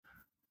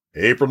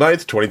April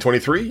 9th,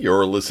 2023.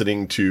 You're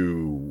listening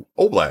to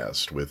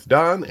Oblast with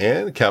Don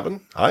and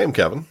Kevin. I am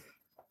Kevin.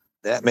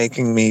 That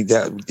making me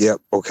that. Yep.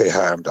 Okay.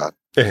 Hi, I'm Don.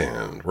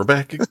 And we're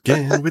back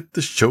again with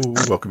the show.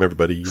 Welcome,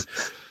 everybody.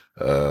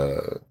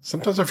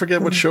 Sometimes I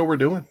forget what show we're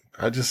doing.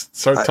 I just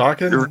start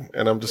talking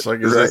and I'm just like,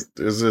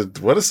 is it,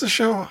 what is the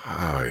show?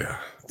 Oh, yeah.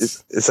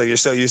 It's like you're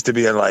so used to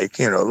being like,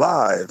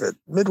 live at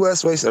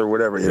Midwest Waste or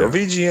whatever,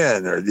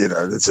 VGN or,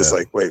 it's just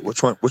like, wait,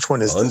 which one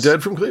is Undead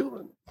this? from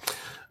Cleveland.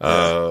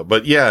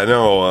 But yeah,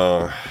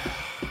 no,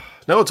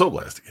 it's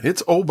Oblast again.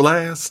 It's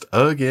Oblast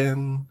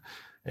again.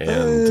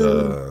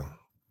 And,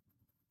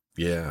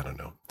 yeah, I don't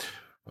know.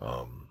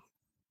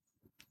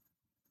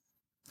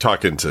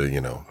 Talking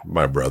to,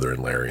 my brother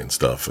and Larry and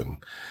stuff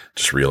and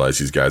just realize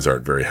these guys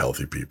aren't very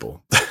healthy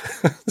people.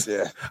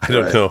 Yeah. I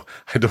don't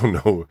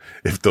know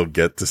if they'll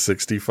get to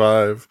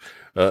 65,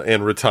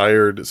 and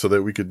retired so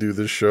that we could do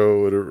this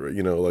show at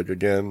like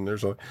again,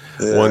 there's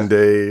one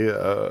day,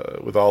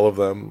 with all of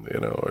them,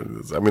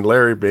 I mean,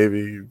 Larry,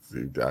 baby,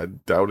 I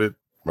doubt it.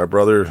 My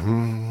brother,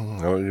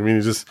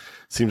 he just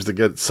seems to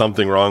get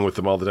something wrong with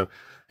them all the time.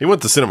 He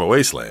went to Cinema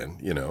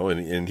Wasteland,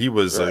 and he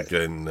was like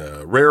in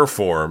rare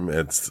form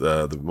at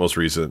the most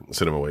recent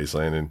Cinema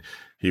Wasteland, and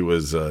he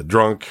was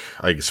drunk,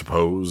 I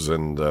suppose,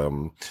 and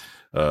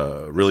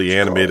really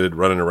animated,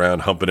 running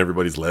around, humping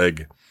everybody's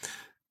leg.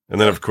 And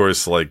then, of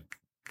course, like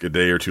a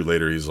day or two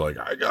later, he's like,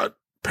 I got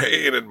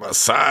pain in my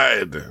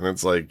side. And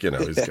it's like,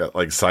 he's got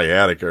like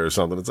sciatica or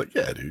something. It's like,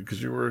 yeah, dude,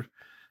 because you were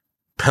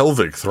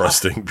pelvic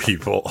thrusting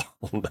people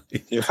all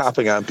night. You're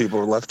hopping on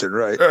people left and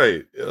right.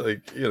 Right.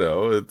 Like,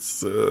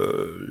 it's,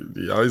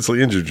 you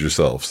obviously injured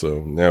yourself.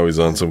 So now he's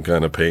on some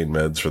kind of pain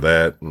meds for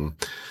that. And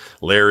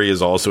Larry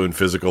is also in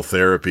physical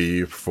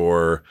therapy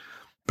for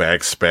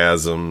back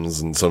spasms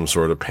and some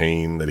sort of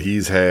pain that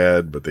he's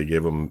had, but they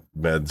gave him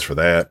meds for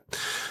that.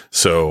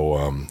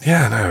 So,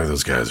 now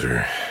those guys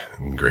are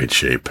in great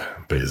shape,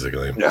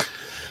 basically. Yeah.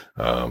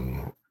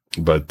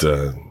 But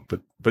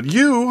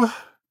you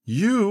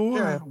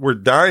were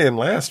dying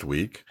last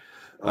week.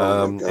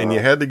 And you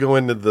had to go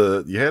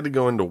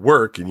into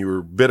work and you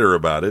were bitter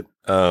about it.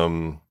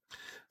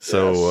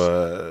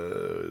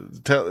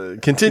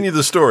 Continue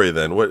the story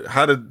then.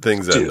 How did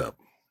things end up?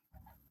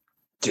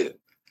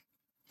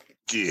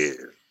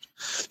 Dude.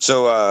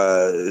 So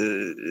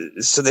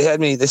they had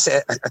me, they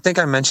said, I think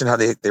I mentioned how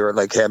they were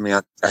like, had me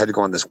on, I had to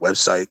go on this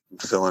website and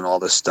fill in all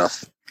this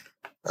stuff.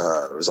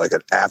 It was like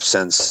an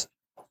absence,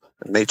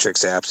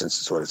 matrix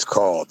absence is what it's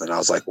called. And I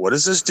was like, what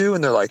does this do?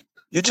 And they're like,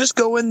 you just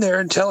go in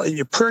there and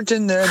you print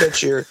in there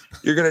that you're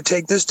going to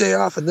take this day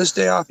off and this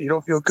day off. You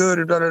don't feel good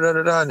and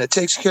and it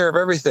takes care of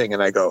everything.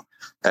 And I go,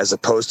 as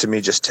opposed to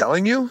me just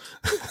telling you,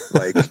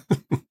 like,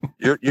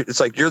 it's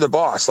like, you're the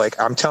boss. Like,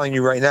 I'm telling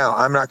you right now,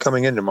 I'm not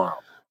coming in tomorrow.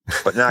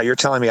 But now you're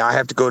telling me I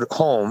have to go to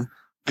home,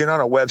 get on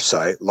a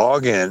website,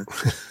 log in,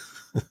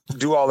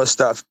 do all this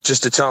stuff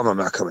just to tell him I'm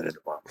not coming in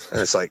tomorrow.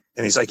 And it's like,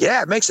 and he's like,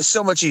 yeah, it makes it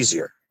so much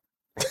easier.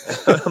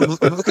 I'm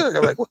looking at him,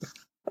 I'm like, what the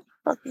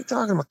fuck are you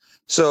talking about?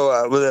 So,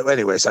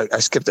 anyways, I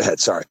skipped ahead.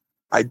 Sorry.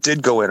 I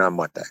did go in on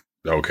Monday.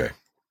 Okay.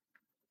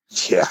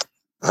 Yeah.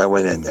 I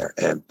went in there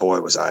and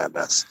boy, was I a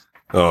mess.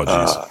 Oh,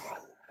 geez.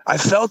 I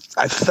felt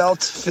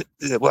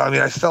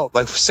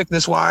like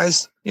sickness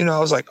wise, I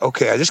was like,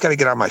 okay, I just got to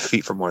get on my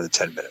feet for more than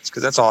 10 minutes.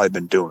 Cause that's all I've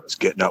been doing is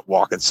getting up,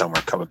 walking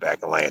somewhere, coming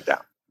back and laying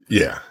down.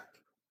 Yeah.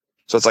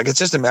 So it's like, it's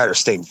just a matter of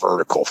staying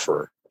vertical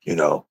for,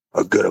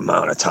 a good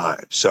amount of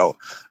time. So,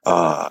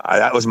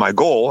 that was my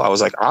goal. I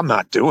was like, I'm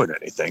not doing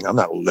anything. I'm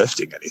not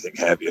lifting anything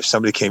heavy. If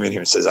somebody came in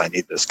here and says, I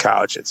need this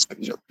couch, it's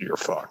you're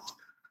fucked.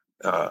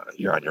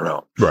 You're on your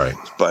own. Right.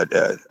 But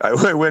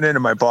I went in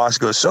and my boss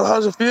goes, so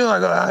how's it feel? I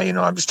go,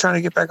 I'm just trying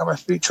to get back on my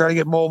feet, try to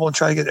get mobile and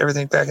try to get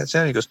everything back in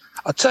stand. He goes,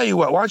 I'll tell you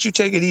what, why don't you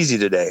take it easy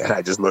today? And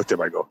I just looked at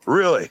him. I go,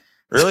 really?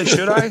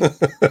 Should I?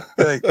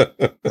 I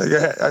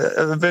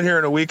haven't been here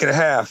in a week and a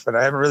half and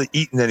I haven't really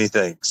eaten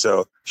anything.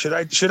 So should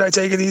I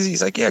take it easy?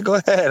 He's like, yeah, go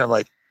ahead. I'm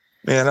like,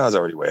 man, I was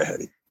already way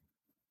ahead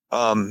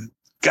of you.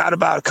 Got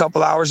about a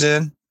couple hours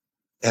in.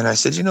 And I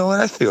said, you know what?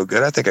 I feel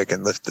good. I think I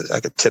can lift this.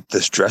 I could tip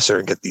this dresser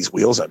and get these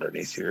wheels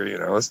underneath here.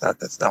 It's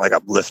not like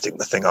I'm lifting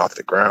the thing off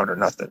the ground or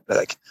nothing,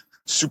 like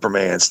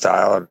Superman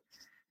style. And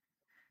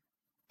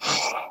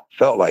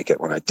felt like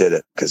it when I did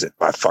it because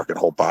my fucking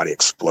whole body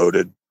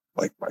exploded,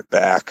 like my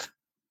back,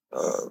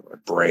 my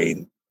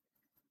brain,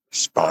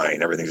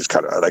 spine, everything just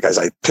kind of like as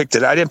I picked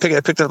it. I didn't pick it.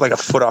 I picked it up like a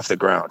foot off the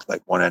ground,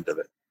 like one end of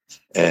it,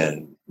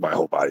 and my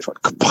whole body went.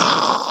 And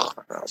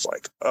I was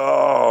like,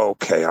 oh,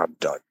 okay, I'm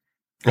done.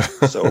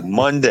 So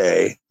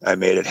Monday, I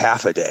made it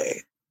half a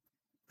day,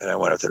 and I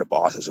went up to the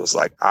bosses. Was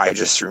like, I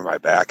just threw my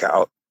back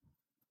out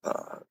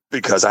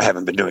because I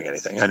haven't been doing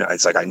anything. I know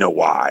it's like I know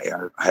why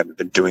I haven't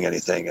been doing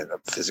anything, and I'm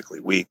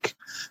physically weak,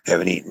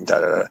 haven't eaten.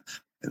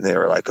 And they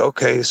were like,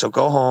 okay, so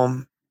go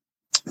home.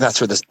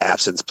 That's where this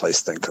absence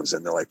place thing comes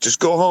in. They're like, just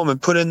go home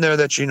and put in there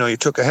that you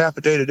took a half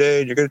a day today,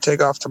 and you're going to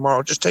take off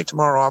tomorrow. Just take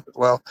tomorrow off as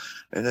well,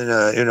 and then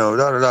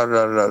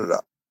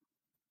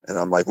And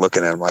I'm like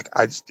looking at him like,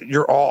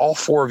 you're all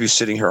four of you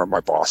sitting here are my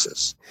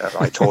bosses. And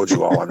I told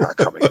you all I'm not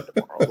coming in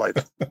tomorrow. Like,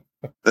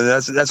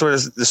 And that's where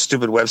this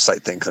stupid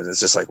website thing comes. It's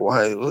just like,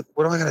 why? What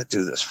am I going to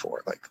do this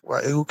for? Like,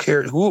 why? Who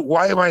cares?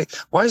 Why am I?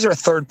 Why is there a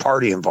third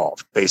party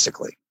involved?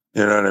 Basically,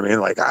 you know what I mean?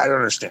 Like, I don't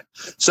understand.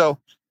 So,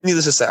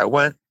 needless to say, I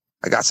went.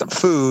 I got some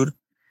food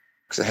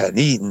because I hadn't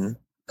eaten.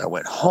 I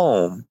went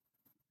home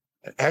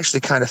and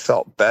actually kind of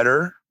felt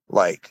better.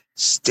 Like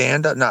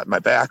stand up, not my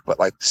back, but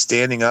like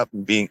standing up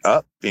and being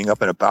up and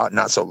about,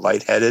 not so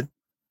lightheaded,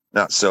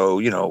 not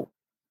so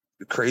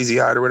crazy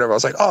eyed or whatever. I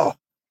was like, oh.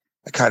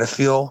 I kind of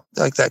feel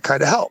like that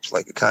kind of helps.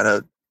 Like it kind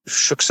of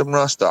shook some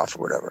rust off or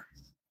whatever.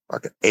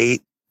 Fucking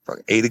ate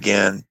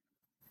again.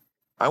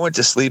 I went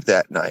to sleep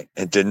that night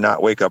and did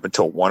not wake up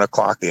until 1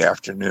 o'clock the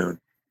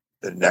afternoon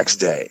the next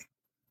day.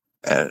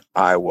 And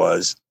I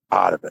was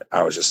out of it.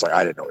 I was just like,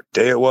 I didn't know what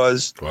day it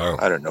was. Wow.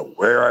 I didn't know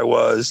where I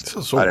was. This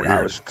is so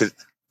weird.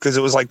 Because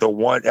it was like the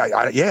one,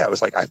 it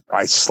was like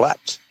I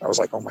slept. I was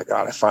like, oh my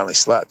God, I finally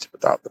slept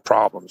without the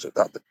problems,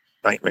 without the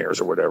nightmares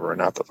or whatever, and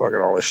not the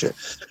fucking all this shit.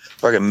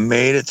 Fucking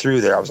made it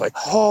through there. I was like,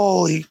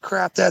 holy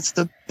crap, that's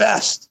the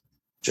best.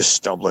 Just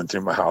stumbling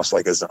through my house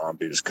like a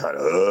zombie, just kind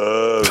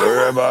of,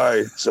 where am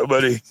I?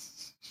 Somebody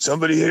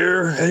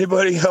here?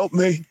 Anybody help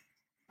me?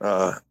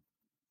 And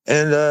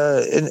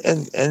I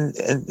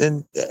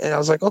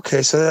was like,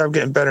 okay, so I'm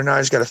getting better now.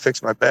 I just got to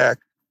fix my back.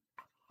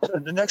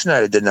 The next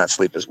night I did not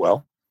sleep as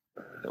well.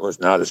 It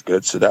was not as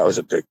good. So that was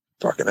a big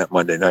fucking that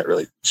Monday night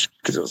really,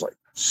 because it was like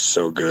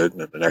so good. And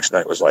then the next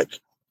night was like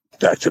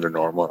back to the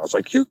normal. And I was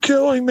like, you're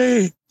killing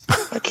me.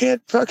 I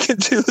can't fucking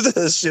do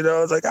this. I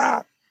was like,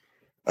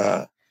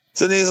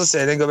 so needless to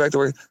say, I didn't go back to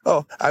work.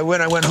 Oh, I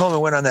went home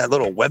and went on that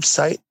little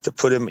website to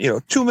put in,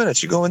 2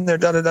 minutes. You go in there,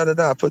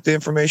 put the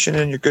information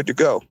in, you're good to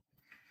go.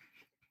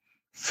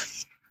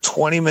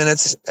 20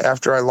 minutes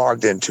after I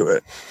logged into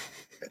it,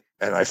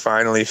 and I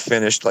finally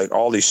finished like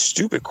all these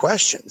stupid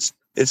questions,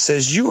 it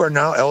says you are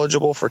now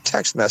eligible for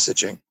text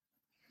messaging.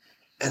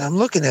 And I'm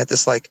looking at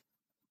this like,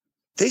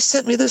 they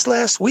sent me this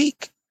last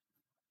week.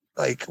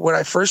 Like when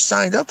I first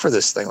signed up for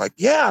this thing, like,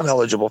 yeah, I'm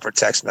eligible for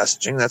text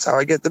messaging. That's how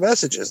I get the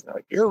messages. And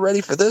like, you're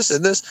ready for this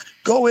and this.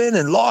 Go in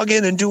and log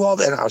in and do all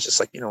that. And I was just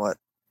like, you know what?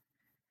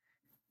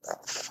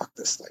 Oh, fuck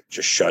this. Like,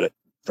 just shut it.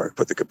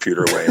 Put the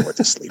computer away and went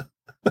to sleep.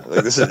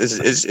 Like this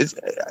is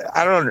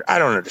I don't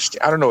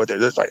understand. I don't know what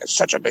there's like. It's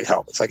such a big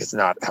help. It's like it's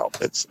not help.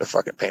 It's a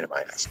fucking pain in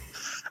my ass.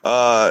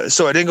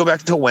 So I didn't go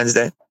back until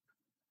Wednesday.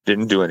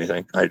 Didn't do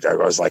anything. I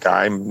was like,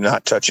 I'm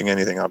not touching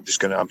anything. I'm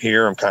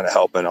here. I'm kind of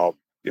helping. I'll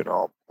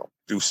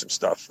do some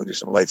stuff. I'll do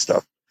some light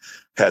stuff.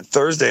 Had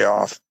Thursday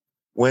off.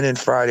 Went in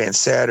Friday and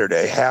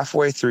Saturday.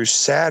 Halfway through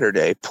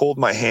Saturday, pulled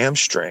my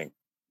hamstring.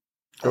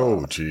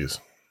 Oh, geez.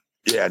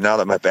 Yeah. Now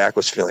that my back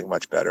was feeling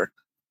much better.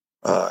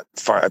 I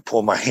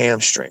pulled my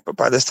hamstring, but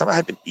by this time I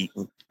had been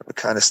eating. I've been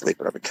kind of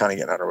sleeping. I've been kind of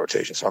getting out of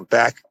rotation. So I'm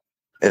back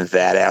in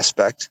that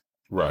aspect.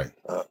 Right.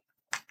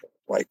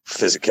 Like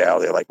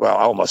physicality,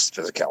 almost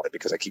physicality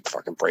because I keep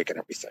fucking breaking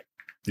everything.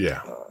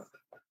 Yeah.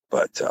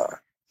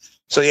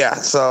 So yeah.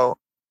 So,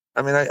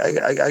 I mean,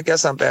 I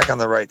guess I'm back on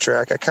the right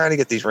track. I kind of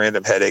get these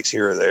random headaches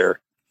here or there,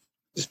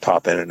 just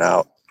pop in and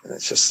out. And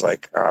it's just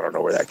like, I don't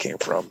know where that came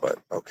from, but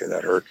okay,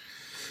 that hurt.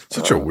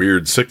 Such a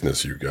weird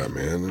sickness you got,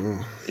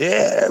 man.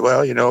 Yeah,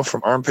 well,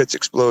 from armpits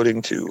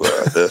exploding to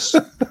this.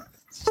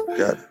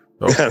 got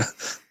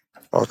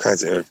all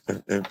kinds of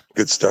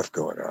good stuff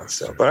going on.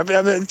 So, but I've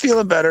been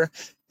feeling better,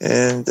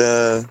 and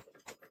yeah,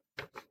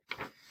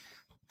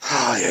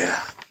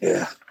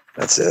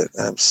 that's it.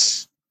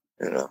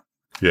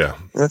 Yeah,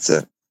 that's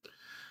it.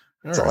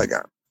 That's all I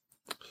got.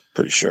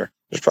 Pretty sure.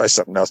 There's probably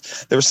something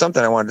else. There was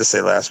something I wanted to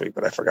say last week,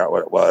 but I forgot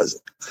what it was.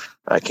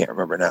 I can't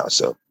remember now,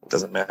 so it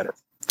doesn't matter.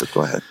 But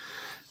go ahead.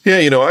 Yeah,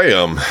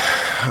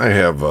 I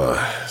have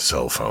a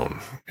cell phone,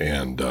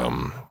 and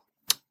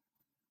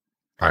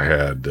I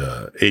had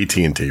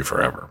AT&T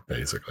forever,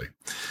 basically.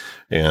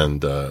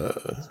 And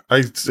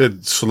I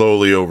said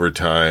slowly over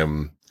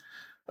time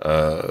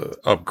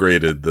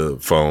upgraded the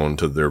phone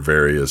to their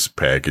various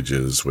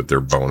packages with their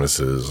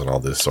bonuses and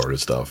all this sort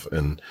of stuff.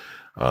 And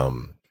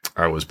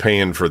I was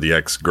paying for the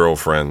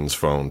ex-girlfriend's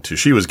phone too.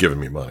 She was giving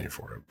me money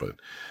for it, but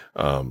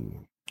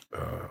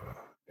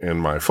and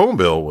my phone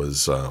bill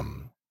was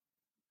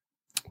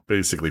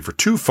basically for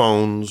two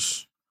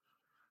phones,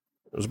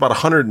 it was about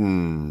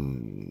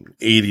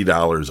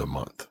 $180 a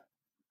month,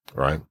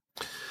 right?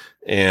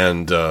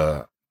 And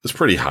it's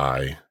pretty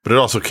high, but it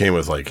also came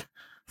with like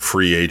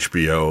free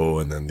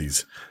HBO and then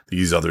these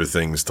other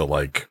things to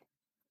like,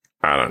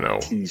 I don't know,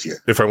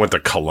 if I went to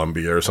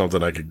Colombia or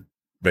something, I could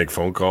make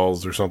phone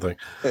calls or something,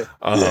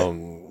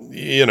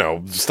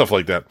 stuff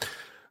like that.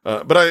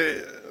 But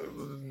I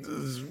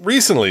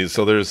recently,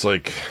 so there's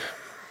like,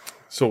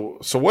 so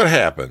what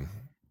happened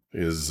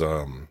is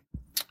there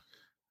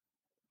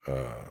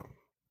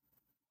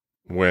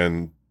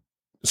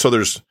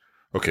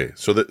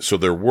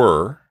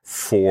were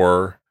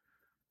four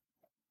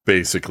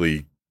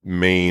basically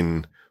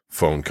main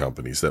phone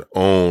companies that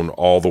own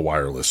all the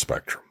wireless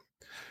spectrum.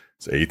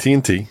 It's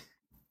AT&T,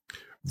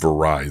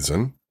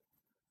 Verizon,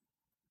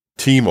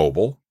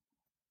 T-Mobile,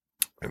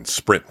 and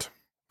Sprint,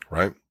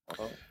 right?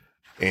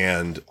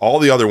 And all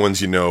the other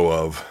ones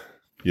of,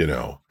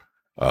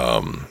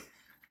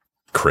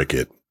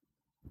 Cricket,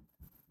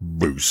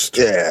 Boost,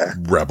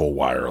 Rebel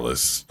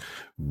Wireless,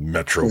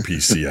 Metro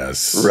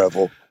PCS,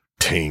 Rebel,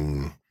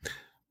 Ting,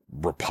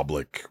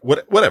 Republic,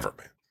 whatever,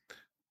 man.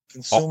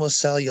 Consumer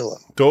Cellular.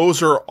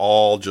 Those are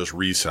all just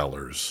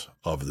resellers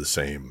of the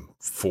same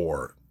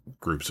 4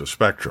 groups of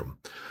spectrum.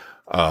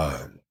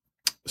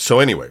 So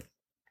anyway,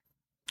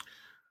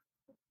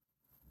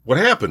 what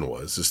happened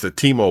is that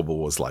T-Mobile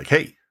was like,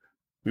 hey,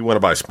 we want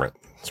to buy Sprint.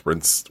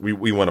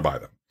 We want to buy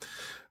them.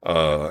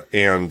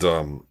 And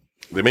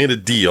they made a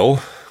deal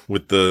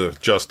with the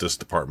Justice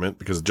Department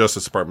because the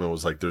Justice Department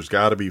was like, there's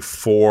got to be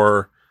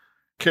 4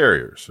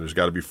 carriers. There's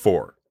got to be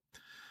 4.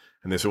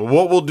 And they said, well,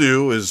 what we'll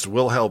do is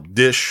we'll help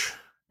Dish,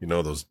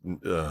 those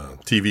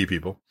TV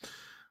people.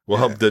 We'll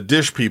help the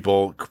Dish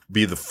people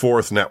be the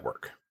 4th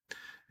network.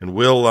 And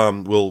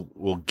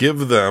we'll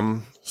give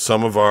them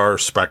some of our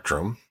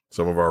spectrum,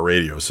 some of our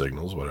radio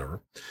signals, whatever.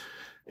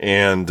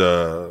 And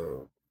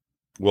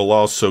we'll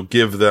also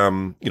give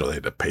them, they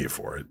had to pay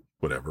for it,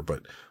 whatever,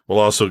 but we'll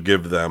also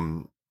give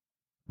them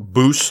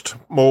Boost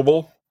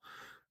Mobile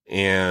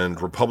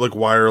and Republic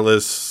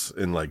Wireless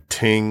and like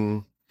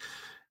Ting,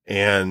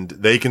 and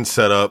they can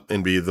set up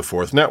and be the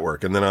 4th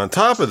network. And then on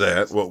top of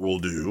that, what we'll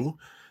do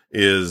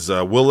is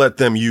we'll let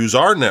them use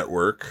our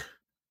network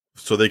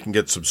so they can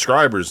get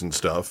subscribers and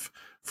stuff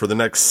for the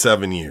next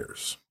 7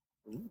 years,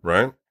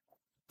 right?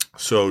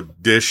 So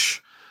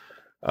Dish,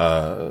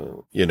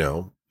 took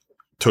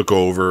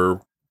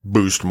over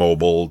Boost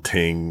Mobile,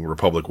 Ting,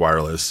 Republic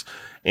Wireless,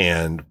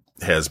 and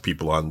has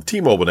people on the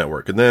T-Mobile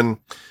network. And then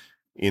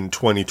in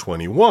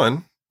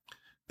 2021,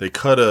 they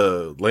cut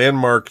a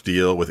landmark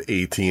deal with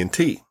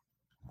AT&T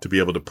to be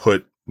able to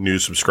put new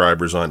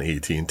subscribers on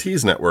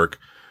AT&T's network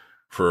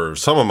for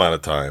some amount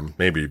of time,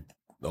 maybe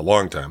a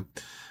long time,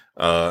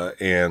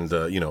 and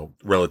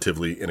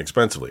relatively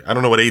inexpensively. I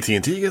don't know what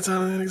AT&T gets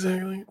out of that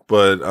exactly,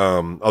 but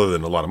other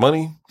than a lot of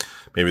money,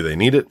 maybe they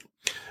need it.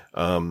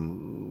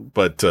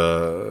 But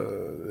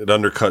it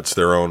undercuts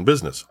their own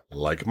business,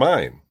 like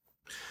mine.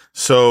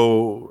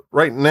 So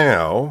right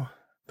now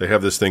they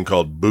have this thing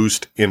called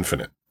Boost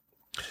Infinite,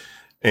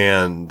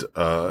 and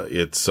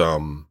it's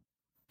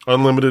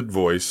unlimited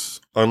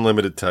voice,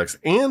 unlimited text,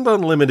 and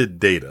unlimited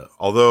data.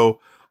 Although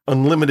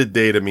unlimited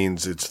data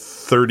means it's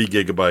 30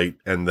 gigabyte,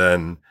 and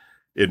then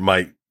it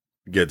might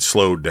get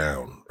slowed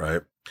down,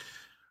 right?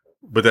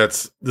 But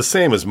that's the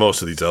same as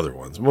most of these other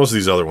ones. Most of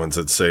these other ones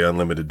that say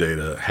unlimited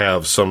data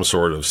have some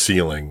sort of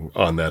ceiling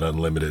on that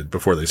unlimited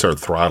before they start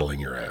throttling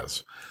your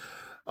ass.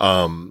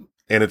 And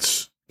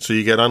it's, so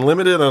you get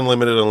unlimited, and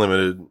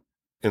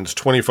it's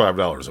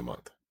 $25 a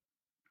month.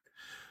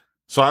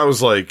 So I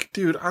was like,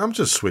 dude, I'm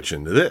just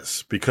switching to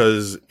this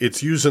because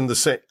it's using the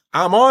same,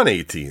 I'm on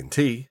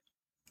AT&T.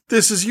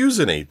 This is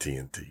using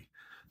AT&T.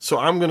 So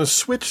I'm going to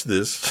switch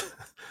this.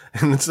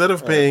 And instead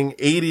of paying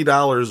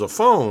 $80 a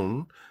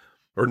phone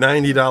or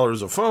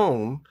 $90 a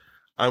phone,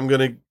 I'm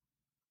going to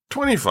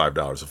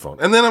 $25 a phone.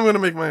 And then I'm going to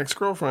make my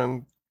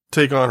ex-girlfriend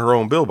take on her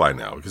own bill by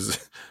now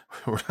because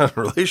we're not in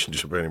a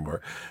relationship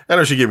anymore. I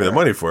know she gave me the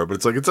money for it, but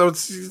it's like,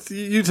 it's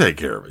you take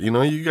care of it.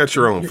 You got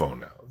your own phone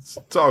now.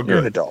 It's all good. You're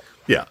an adult.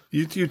 Yeah.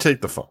 You take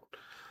the phone.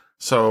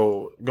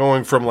 So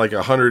going from like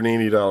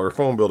 $180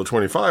 phone bill to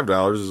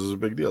 $25 is a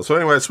big deal. So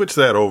anyway, I switched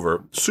that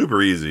over.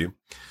 Super easy.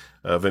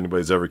 If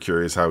anybody's ever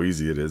curious how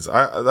easy it is.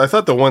 I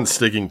thought the one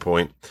sticking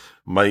point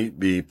might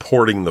be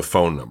porting the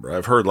phone number.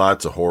 I've heard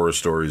lots of horror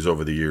stories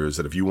over the years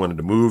that if you wanted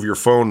to move your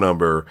phone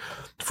number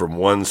from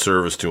one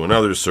service to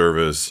another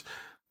service,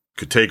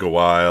 could take a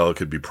while, it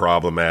could be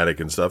problematic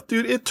and stuff.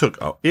 Dude,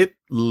 it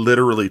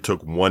literally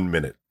took 1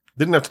 minute.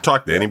 Didn't have to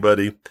talk to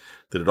anybody.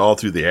 Did it all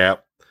through the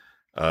app.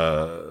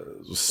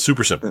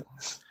 Super simple.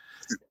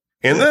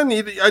 And then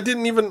I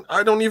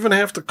don't even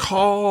have to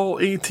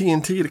call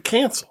AT&T to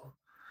cancel.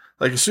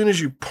 Like as soon as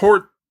you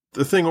port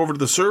the thing over to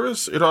the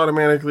service, it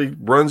automatically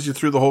runs you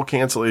through the whole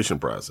cancellation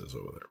process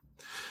over there.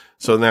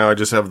 So now I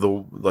just have the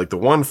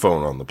one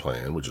phone on the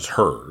plan, which is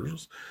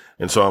hers.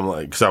 And so I'm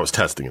like, cause I was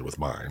testing it with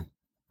mine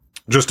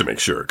just to make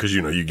sure. Cause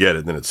you get it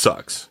and then it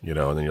sucks, and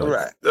then you're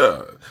like,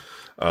 right.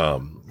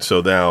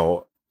 So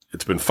now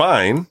it's been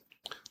fine.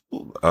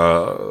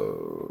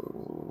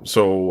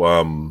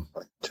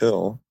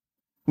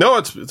 No,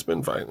 it's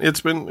been fine.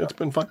 It's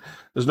been fine.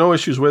 There's no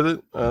issues with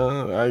it.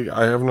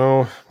 I have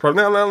no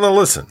problem. Now,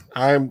 listen,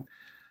 I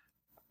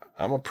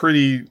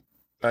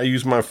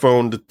use my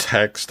phone to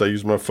text. I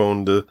use my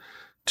phone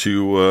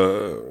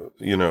to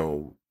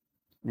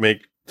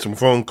make some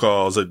phone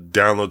calls. I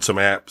download some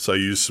apps. I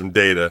use some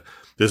data.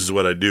 This is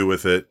what I do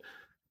with it.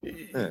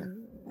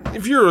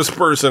 If you're a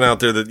person out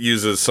there that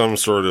uses some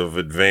sort of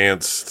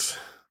advanced,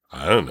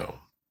 I don't know,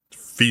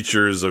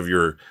 features of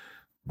your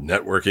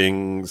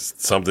networking,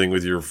 something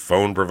with your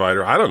phone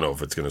provider, I don't know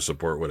if it's going to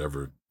support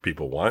whatever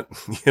people want.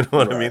 You know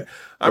what I mean?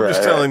 I'm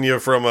just telling you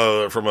from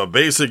a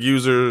basic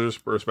user's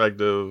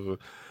perspective,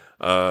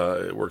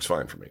 it works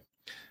fine for me.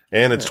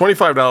 And it's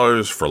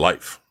 $25 for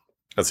life.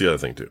 That's the other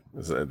thing too.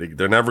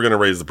 They're never going to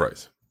raise the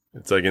price.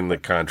 It's like in the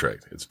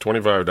contract. It's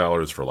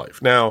 $25 for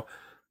life. Now,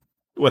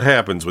 what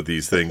happens with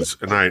these things,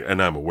 and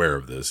I'm aware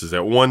of this, is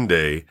that one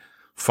day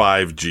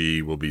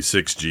 5G will be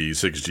 6G,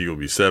 6G will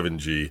be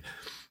 7G,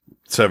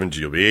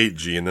 7G will be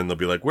 8G, and then they'll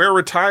be like, we're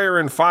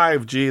retiring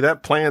 5G.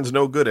 That plan's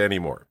no good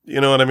anymore. You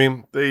know what I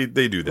mean? They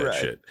do that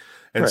shit.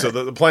 And so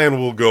the plan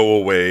will go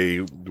away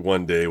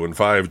one day when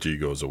 5G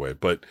goes away.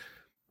 But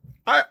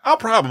I'll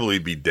probably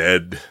be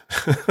dead,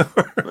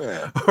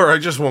 or I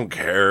just won't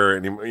care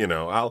anymore. You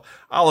know,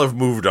 I'll have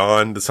moved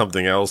on to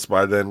something else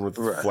by then with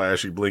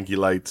flashy, blinky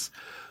lights.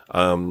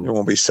 There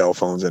won't be cell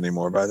phones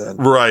anymore by then.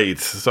 Right.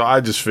 So I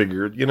just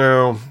figured, you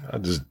know, I'll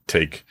just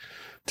take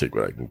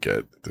what I can get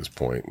at this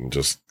point and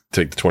just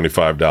take the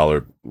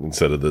 $25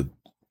 instead of the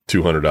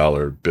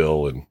 $200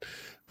 bill and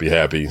be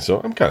happy.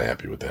 So I'm kind of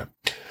happy with that.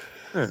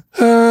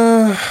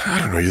 I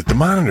don't know. The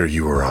monitor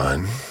you were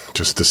on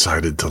just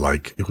decided to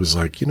it was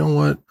like, you know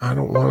what? I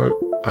don't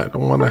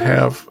want to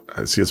have,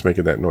 I see it's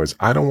making that noise.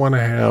 I don't want to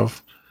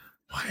have,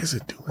 why is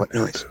it doing what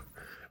noise?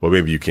 Well,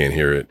 maybe you can't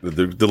hear it.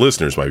 The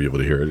listeners might be able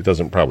to hear it. It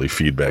doesn't probably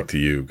feed back to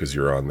you because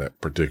you're on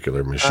that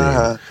particular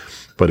machine.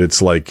 But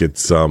it's like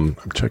I'm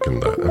checking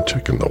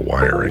the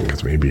wiring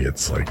because maybe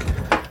it's like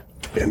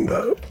in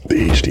the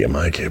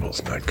HDMI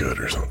cable's not good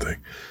or something.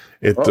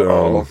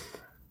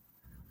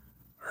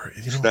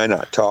 Should I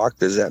not talk?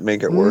 Does that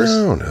make it worse?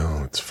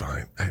 No, it's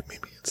fine.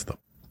 Maybe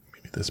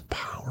this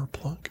power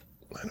plug.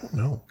 I don't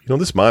know. You know,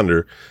 this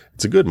monitor,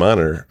 it's a good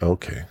monitor.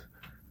 Okay.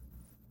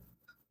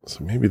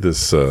 So maybe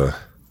this thing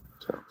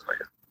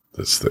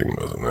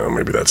doesn't know.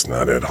 Maybe that's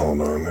not it. Hold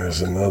on.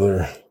 There's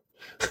another.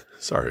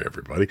 Sorry,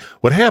 everybody.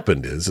 What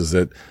happened is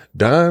that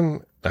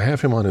Don, I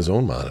have him on his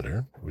own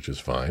monitor, which is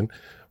fine,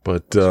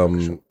 but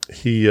the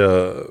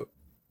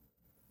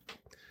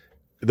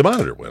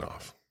monitor went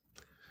off.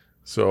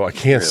 So I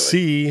can't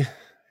see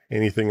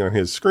anything on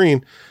his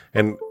screen,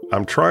 and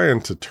I'm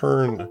trying to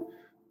turn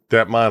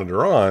that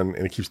monitor on,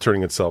 and it keeps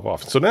turning itself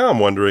off. So now I'm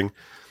wondering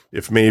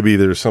if maybe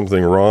there's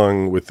something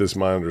wrong with this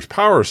monitor's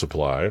power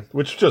supply,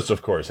 which just,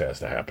 of course, has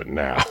to happen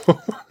now.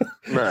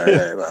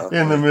 Right, well,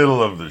 in the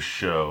middle of the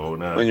show.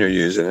 When you're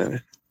using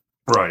it.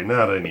 Right,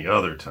 not any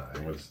other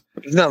time.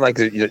 It's not like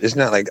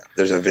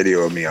there's a video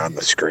of me on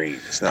the screen.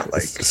 It's not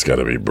like... It's got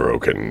to be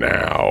broken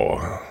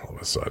now. All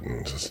of a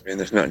sudden. I mean,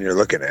 there's nothing you're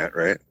looking at,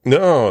 right?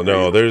 No,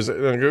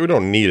 we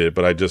don't need it,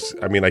 but I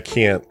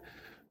can't...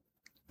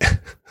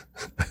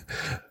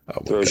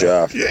 Throws you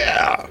off.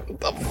 Yeah. What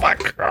the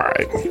fuck? All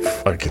right.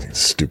 Fucking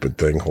stupid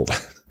thing. Hold on.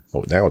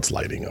 Oh, now it's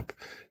lighting up.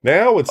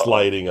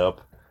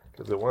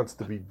 Because it wants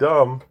to be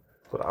dumb,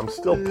 but I'm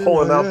still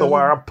pulling out the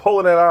wire. I'm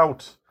pulling it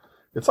out.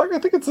 It's like, I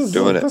think this is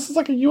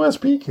like a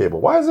USB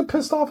cable. Why is it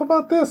pissed off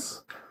about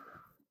this?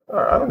 All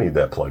right, I don't need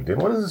that plugged in.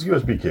 What is this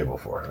USB cable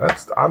for?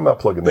 I'm not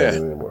plugging that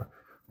in anymore.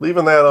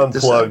 Leaving that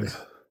unplugged.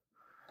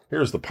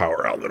 Here's the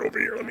power outlet over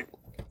here.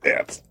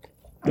 That's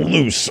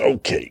loose.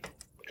 Okay.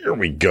 Here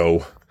we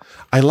go.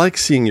 I like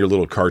seeing your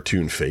little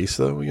cartoon face,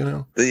 though, you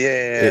know?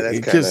 Yeah,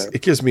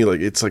 it gives me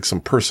it's like some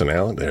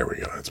personality. There we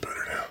go. That's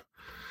better now.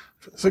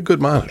 It's a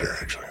good monitor,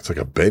 actually. It's like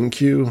a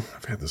BenQ.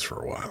 I've had this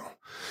for a while.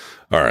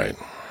 All right.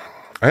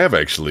 I have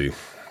actually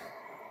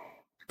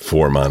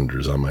 4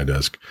 monitors on my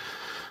desk.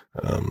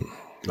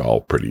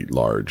 All pretty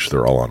large.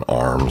 They're all on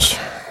arms.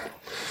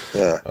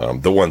 Yeah.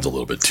 The one's a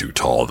little bit too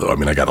tall, though. I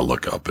mean, I got to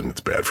look up, and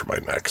it's bad for my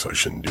neck, so I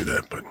shouldn't do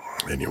that. But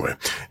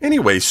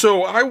anyway,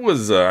 so I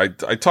was I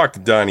talked to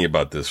Donnie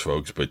about this,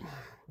 folks, but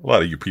a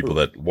lot of you people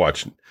that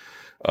watch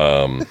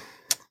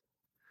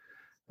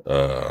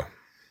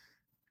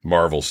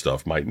Marvel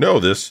stuff might know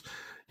this.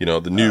 You know,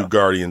 the new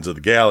Guardians of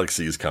the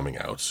Galaxy is coming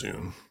out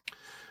soon,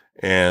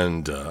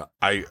 and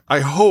I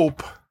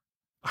hope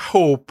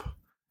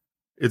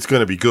it's going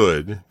to be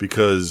good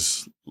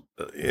because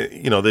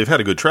you know they've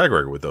had a good track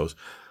record with those.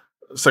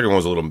 The second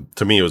one was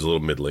to me, it was a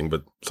little middling,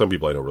 but some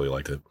people I know really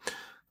liked it.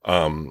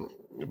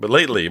 But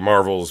lately,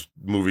 Marvel's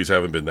movies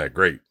haven't been that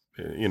great.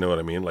 You know what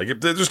I mean? Like,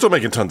 they're still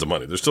making tons of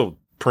money. They're still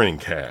printing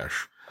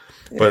cash.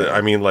 Yeah. But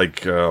I mean,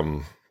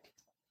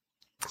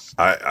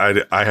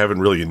 I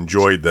haven't really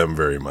enjoyed them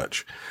very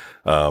much.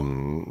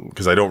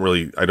 Because I don't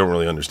really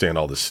understand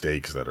all the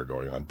stakes that are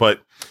going on.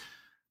 But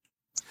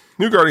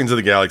new Guardians of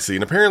the Galaxy,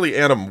 and apparently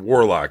Adam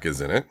Warlock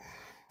is in it.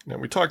 Now,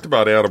 we talked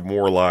about Adam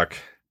Warlock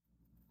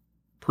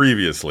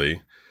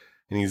previously,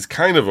 and he's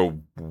kind of a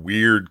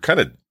weird,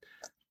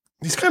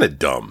 he's kind of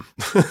dumb.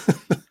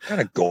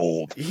 Kind of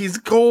gold. He's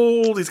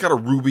gold. He's got a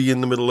ruby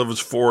in the middle of his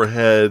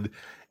forehead,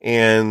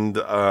 and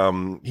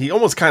he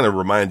almost kind of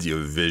reminds you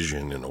of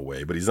Vision in a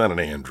way, but he's not an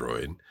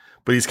android.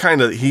 But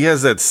he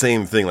has that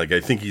same thing. Like, I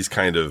think he's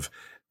kind of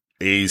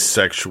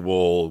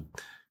asexual.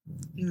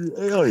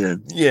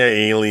 Alien. Yeah,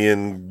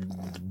 alien,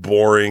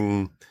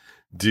 boring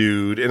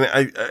dude. And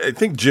I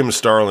think Jim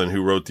Starlin,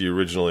 who wrote the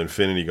original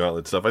Infinity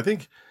Gauntlet stuff, I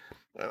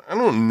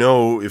don't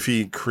know if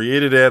he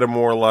created Adam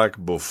Warlock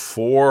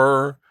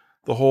before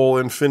the whole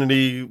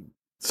Infinity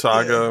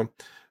saga,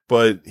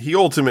 but he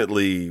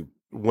ultimately,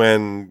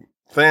 when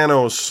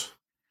Thanos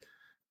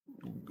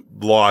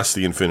lost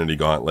the Infinity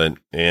Gauntlet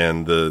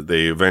and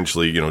they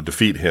eventually,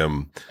 defeat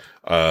him,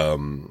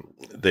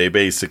 they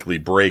basically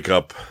break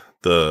up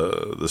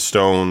the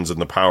stones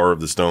and the power of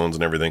the stones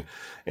and everything,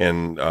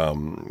 and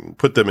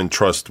put them in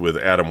trust with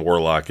Adam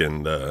Warlock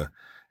and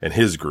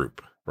his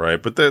group,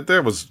 right? But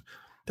that was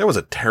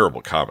a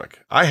terrible comic.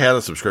 I had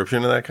a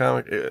subscription to that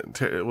comic.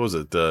 What was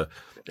it?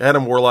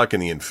 Adam Warlock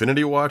and the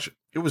Infinity Watch.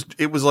 It was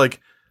like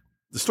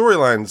the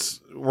storylines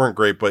weren't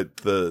great, but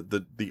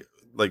the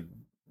like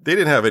they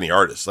didn't have any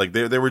artists. Like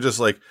they were just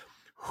like,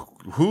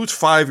 whose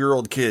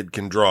 5-year-old kid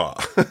can draw?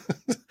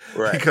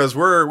 Right. Because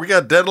we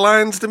got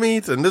deadlines to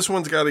meet, and this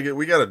one's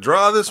we got to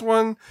draw this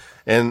one.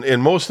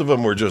 And most of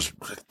them were just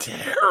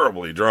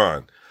terribly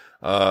drawn.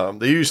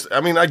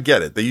 I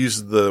get it. They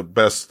used the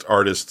best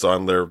artists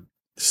on their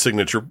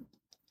signature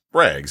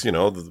rags,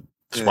 the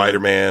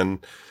Spider-Man,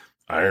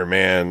 Iron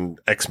Man,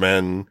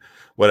 X-Men,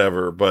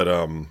 whatever. But,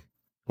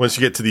 once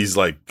you get to these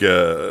like,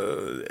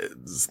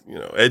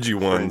 edgy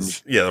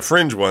ones, the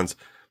fringe ones,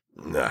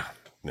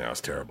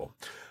 it's terrible.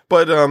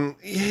 But, and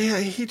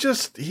I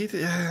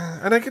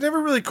could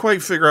never really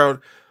quite figure out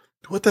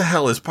what the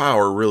hell his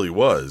power really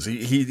was.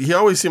 He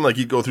always seemed like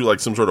he'd go through like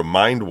some sort of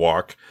mind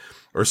walk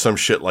or some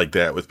shit like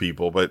that with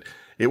people. But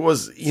it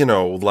was,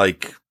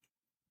 like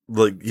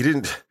you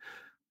didn't,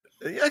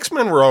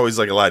 X-Men were always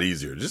like a lot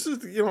easier. Just,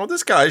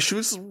 this guy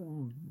shoots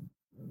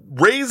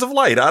rays of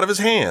light out of his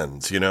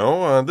hands,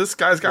 this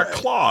guy's got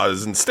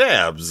claws and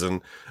stabs, and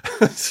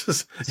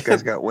this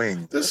guy's got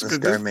wings. This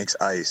guy makes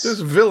ice. This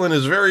villain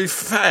is very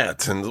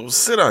fat and will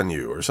sit on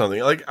you or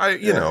something. Like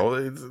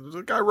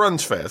the guy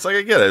runs fast. Like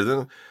I get it.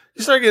 And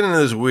you start getting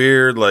into this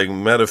weird, like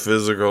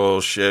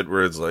metaphysical shit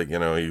where it's like,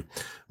 he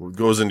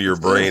goes into your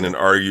brain and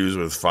argues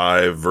with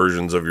 5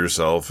 versions of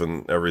yourself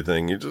and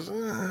everything. You just,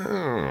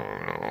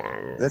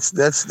 that's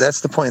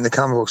the point in the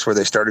comic books where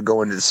they started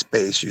going into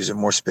space, using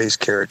more space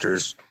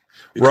characters.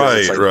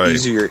 Right.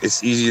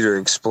 It's easier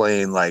to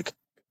explain, like,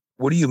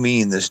 what do you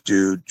mean this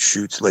dude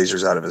shoots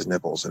lasers out of his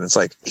nipples? And it's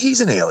like, he's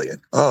an alien.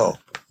 Oh,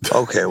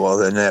 okay. Well,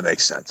 then that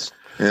makes sense.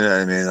 You know what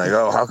I mean? Like,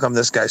 oh, how come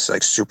this guy's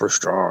like super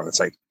strong? It's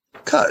like,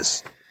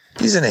 'cause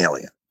he's an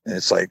alien. And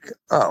it's like,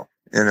 oh,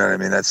 you know what I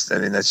mean? That's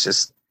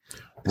just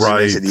right.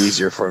 It makes it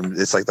easier for him.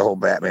 It's like the whole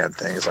Batman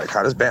thing. It's like,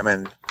 why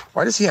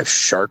does he have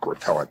shark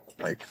repellent?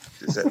 Like,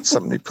 is that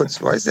something he puts?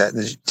 Why is that in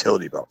his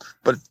utility belt?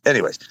 But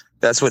anyways,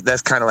 that's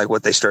kind of like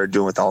what they started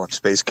doing with all the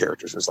space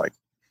characters. It's like,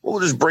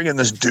 we'll just bring in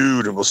this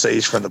dude and we'll say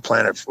he's from the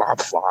planet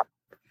Flop Flop.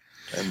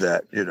 And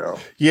that,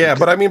 Yeah,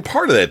 but I mean,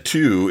 part of that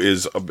too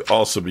is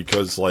also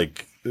because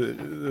like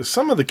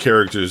some of the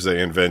characters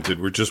they invented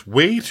were just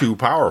way too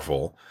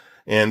powerful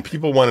and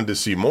people wanted to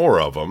see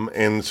more of them.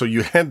 And so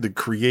you had to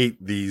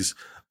create these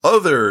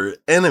other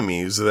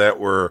enemies that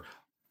were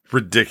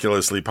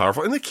ridiculously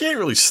powerful, and they can't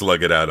really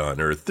slug it out on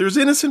Earth. There's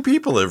innocent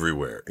people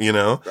everywhere,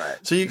 Right.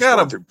 So you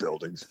gotta through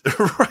buildings,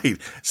 right?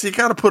 So you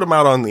gotta put them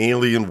out on the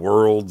alien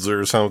worlds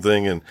or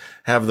something, and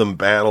have them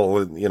battle,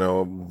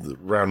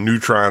 around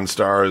neutron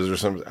stars or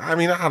something. I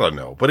mean, I don't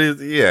know, but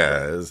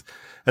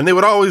and they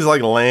would always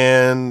like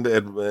land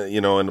at,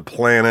 in a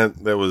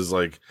planet that was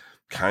like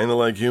kind of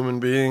like human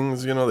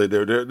beings,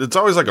 it's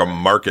always like a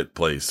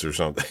marketplace or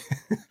something.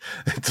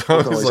 It's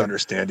always like,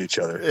 understand each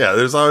other. Yeah.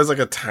 There's always like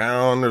a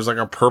town. There's like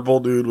a purple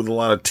dude with a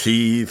lot of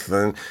teeth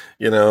and,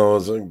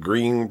 it's a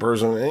green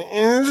person.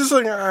 And it's just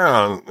like,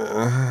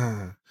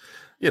 I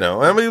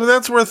mean,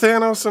 that's where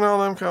Thanos and all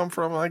them come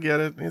from. I get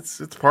it. It's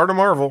part of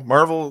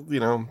Marvel,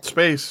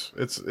 space.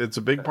 It's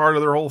a big part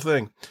of their whole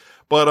thing.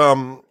 But,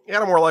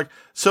 Adam Warlock.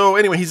 So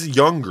anyway, he's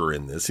younger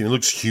in this. He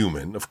looks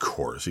human, of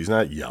course. He's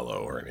not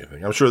yellow or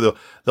anything. I'm sure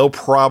they'll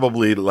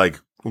probably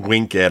like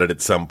wink at it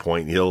at some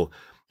point. He'll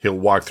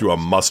walk through a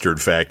mustard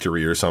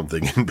factory or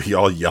something and be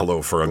all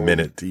yellow for a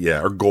minute.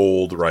 Yeah. Or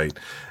gold. Right.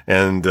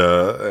 And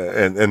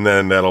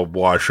then that'll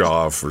wash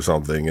off or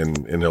something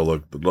and he'll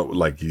look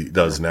like he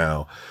does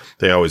now.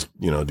 They always,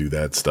 do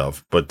that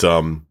stuff. But,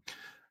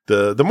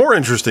 the more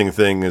interesting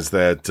thing is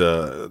that,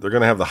 they're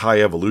going to have the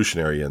High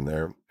Evolutionary in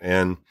there.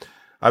 And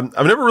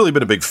I've never really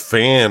been a big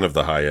fan of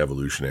the High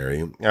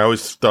Evolutionary. I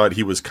always thought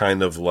he was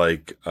kind of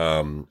like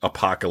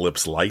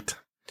Apocalypse Light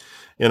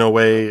in a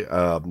way.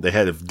 They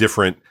had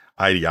different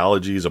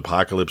ideologies.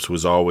 Apocalypse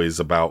was always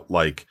about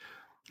like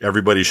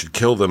everybody should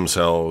kill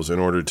themselves in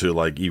order to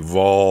like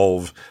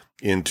evolve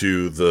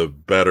into the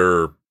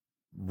better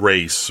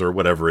race or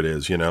whatever it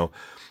is,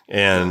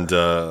 And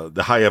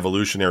the High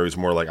Evolutionary is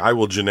more like, I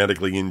will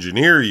genetically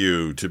engineer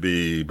you to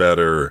be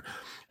better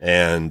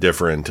and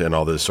different and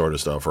all this sort of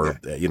stuff, or,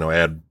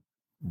 add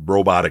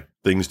robotic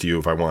things to you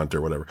if I want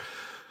or whatever.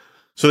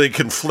 So they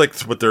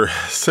conflict, but they're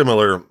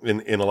similar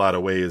in a lot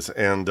of ways.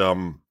 And,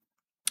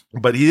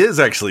 but he is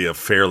actually a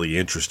fairly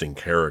interesting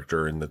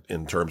character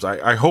in terms,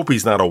 I hope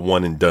he's not a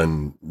one and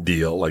done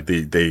deal. Like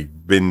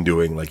they've been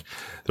doing, like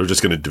they're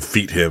just going to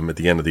defeat him at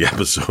the end of the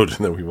episode and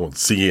then we won't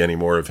see any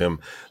more of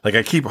him. Like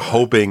I keep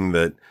hoping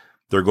that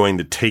they're going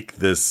to take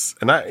this,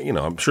 and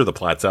I'm sure the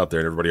plot's out there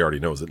and everybody already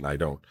knows it and I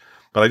don't.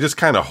 But I just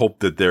kind of hope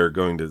that they're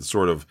going to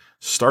sort of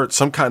start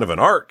some kind of an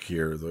arc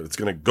here, that it's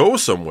going to go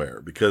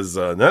somewhere, because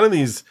none of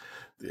these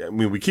I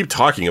mean, we keep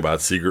talking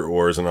about Secret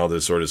Wars and all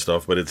this sort of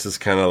stuff, but it's just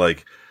kind of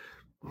like,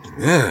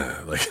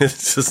 yeah, like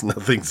it's just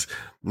nothing's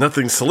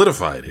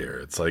solidified here.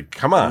 It's like,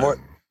 come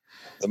on.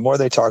 The more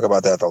they talk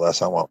about that, the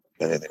less I want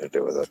anything to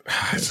do with it.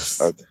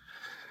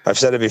 I've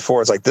said it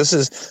before. It's like this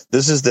is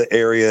the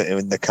area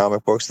in the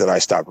comic books that I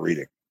stopped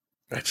reading.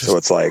 So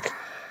it's like,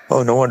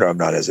 oh, no wonder I'm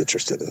not as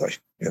interested as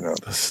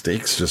the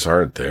stakes just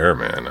aren't there,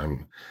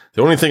 man.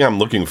 The only thing I'm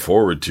looking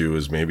forward to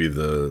is maybe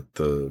the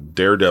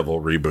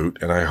Daredevil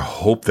reboot, and I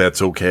hope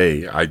that's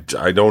okay. I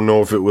don't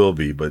know if it will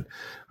be, but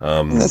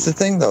that's the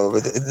thing, though.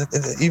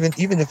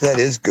 Even if that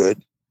is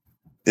good,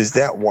 is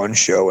that one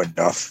show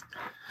enough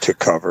to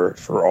cover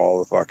for all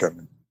the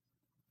fucking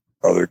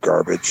other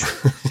garbage?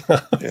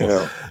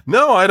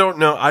 No, I don't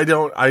know. I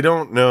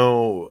don't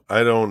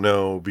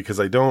know because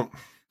I don't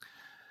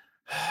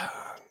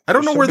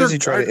know where they're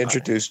trying to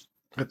introduce.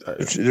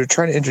 They're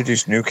trying to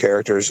introduce new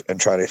characters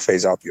and try to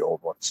phase out the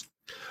old ones.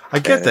 I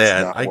get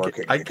that.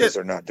 I get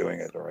they're not doing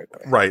it the right way.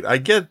 Right. I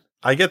get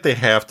they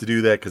have to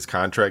do that because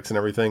contracts and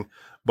everything,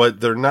 but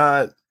they're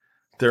not.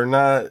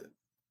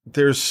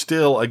 There's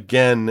still,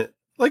 again,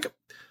 like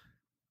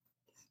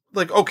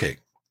okay,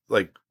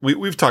 like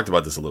we've talked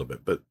about this a little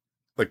bit, but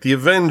like the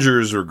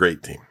Avengers are a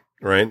great team,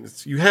 right?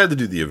 You had to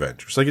do the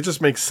Avengers. Like, it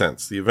just makes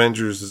sense. The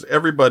Avengers is,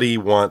 everybody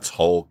wants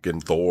Hulk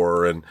and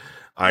Thor and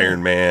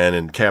Iron Man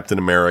and Captain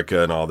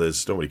America and all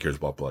this. Nobody cares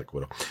about Black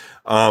Widow.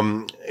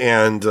 You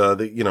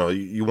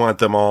want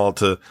them all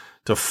to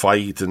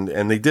fight,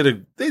 and they did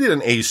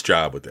an ace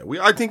job with that.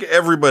 I think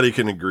everybody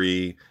can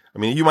agree. I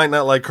mean, you might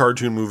not like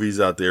cartoon movies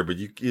out there, but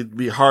it'd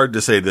be hard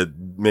to say that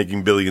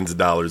making billions of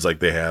dollars like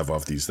they have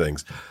off these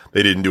things,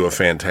 they didn't do a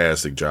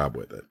fantastic job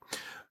with it.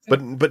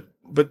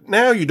 But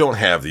now you don't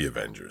have the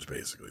Avengers,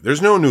 basically.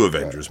 There's no new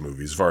Avengers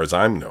movies, as far as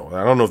I know.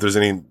 I don't know if there's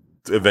any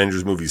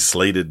Avengers movies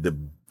slated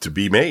to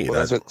be made.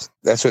 Well,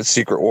 that's what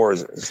Secret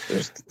Wars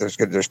is.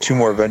 There's 2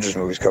 more Avengers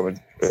movies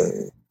coming.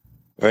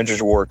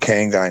 Avengers War,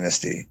 Kang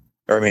Dynasty.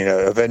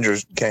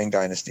 Avengers Kang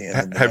Dynasty.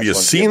 And have you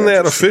seen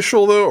that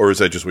official, though, or is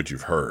that just what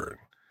you've heard?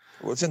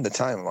 Well, it's in the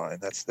timeline.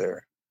 That's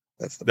their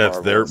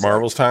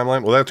Marvel's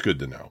timeline. Well, that's good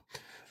to know,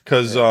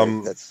 because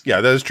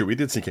that is true. We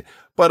did see,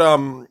 but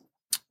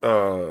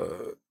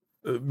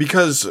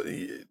because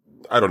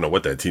I don't know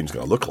what that team's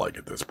going to look like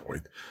at this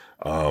point.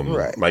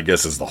 Right. My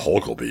guess is the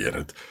Hulk will be in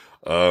it.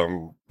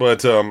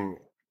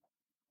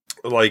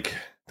 Like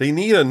they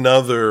need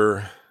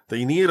another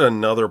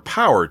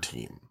power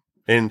team,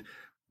 and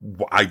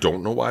I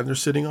don't know why they're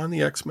sitting on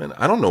the X-Men.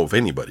 I don't know if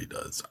anybody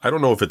does. I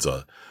don't know if it's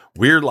a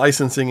weird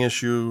licensing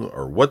issue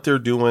or what they're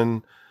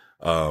doing.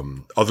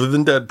 Other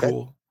than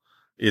Deadpool,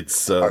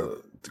 it's go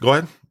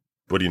ahead.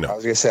 What do you know? I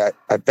was gonna say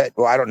I bet.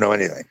 Well, I don't know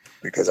anything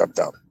because I'm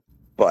dumb,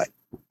 but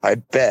I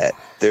bet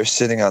they're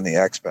sitting on the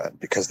X-Men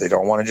because they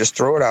don't want to just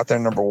throw it out there.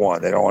 Number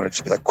one, they don't want to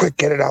just be like, quick,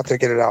 get it out there,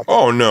 get it out there.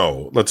 Oh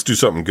no, let's do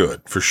something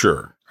good for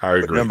sure. I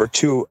agree. But number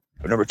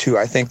two,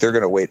 I think they're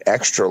going to wait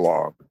extra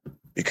long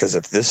because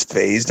if this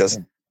phase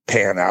doesn't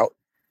pan out,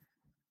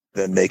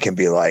 then they can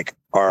be like,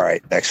 all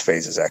right, next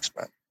phase is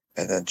X-Men.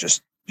 And then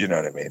just, you know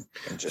what I mean?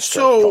 And just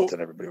start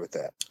pelting everybody with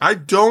that. I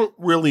don't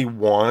really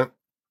want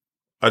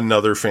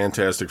another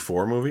Fantastic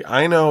Four movie.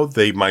 I know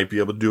they might be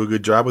able to do a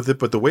good job with it,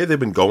 but the way they've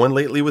been going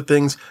lately with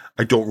things,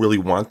 I don't really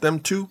want them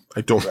to.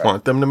 I don't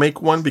want them to make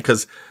one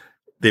because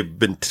they've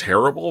been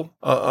terrible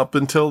up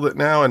until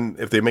now. And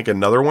if they make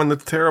another one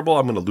that's terrible,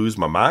 I'm going to lose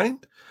my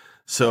mind.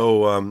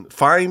 So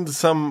find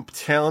some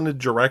talented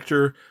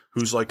director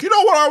who's like, you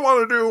know what I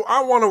want to do?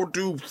 I want to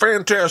do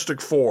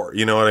Fantastic Four.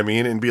 You know what I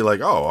mean? And be like,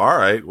 oh, all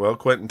right. Well,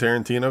 Quentin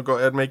Tarantino, go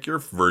ahead and make your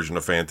version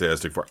of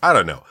Fantastic Four. I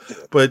don't know.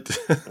 But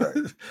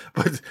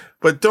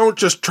but don't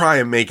just try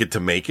and make it to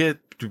make it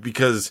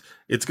because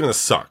it's going to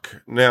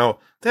suck. Now,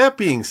 that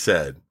being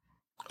said,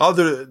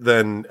 other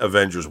than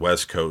Avengers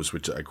West Coast,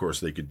 which of course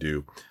they could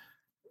do,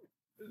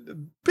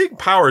 big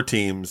power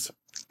teams,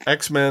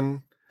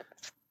 X-Men,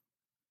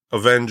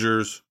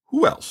 Avengers,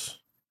 who else?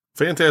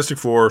 Fantastic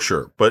Four,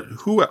 sure, but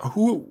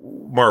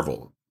who?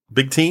 Marvel,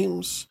 big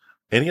teams,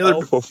 any other?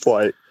 Alpha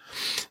Flight.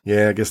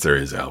 Yeah, I guess there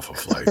is Alpha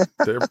Flight.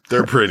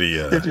 They're pretty.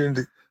 If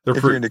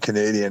you're into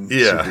Canadian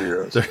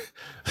superheroes.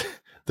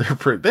 They're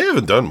pretty. They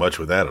haven't done much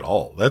with that at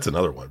all. That's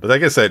another one, but I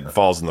guess that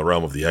falls in the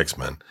realm of the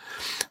X-Men.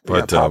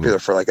 But popular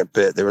for like a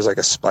bit. There was like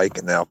a spike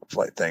in the Alpha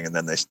Flight thing, and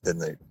then they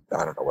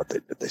I don't know what they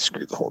did. They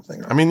screwed the whole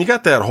thing up. I mean, you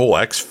got that whole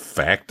X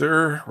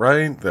Factor,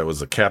 right? That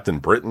was a Captain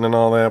Britain and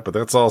all that, but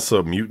that's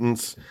also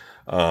mutants.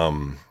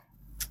 Or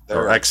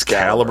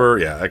Excalibur.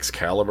 Yeah,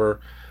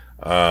 Excalibur.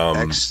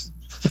 X-Force.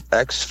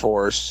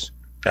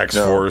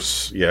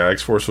 X-Force. No. Yeah,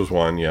 X-Force was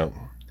one, yeah.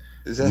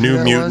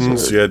 New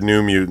Mutants. You had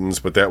New Mutants,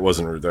 but that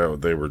wasn't,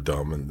 they were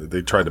dumb, and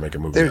they tried to make a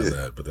movie out of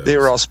that. But they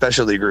were all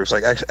specialty groups.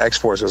 Like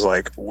X-Force was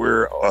like,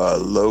 we're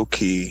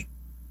low-key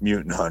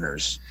mutant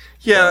hunters.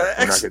 Yeah.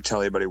 We're not going to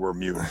tell anybody we're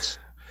mutants.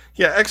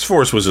 Yeah,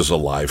 X-Force was just a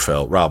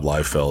Rob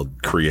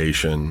Liefeld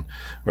creation,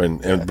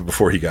 and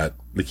before he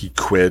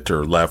quit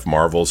or left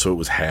Marvel, so it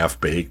was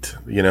half-baked.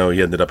 You know,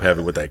 he ended up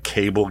having with that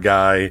Cable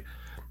guy,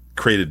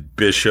 created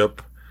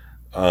Bishop.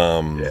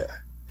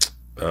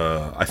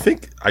 I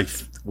think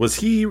was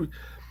he.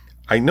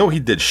 I know he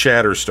did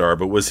Shatterstar,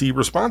 but was he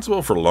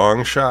responsible for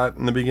Longshot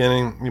in the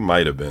beginning? He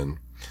might have been.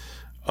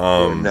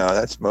 No,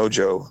 that's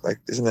Mojo. Like,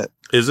 isn't it?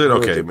 Is it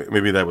okay?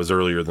 Maybe that was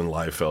earlier than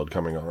Liefeld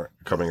coming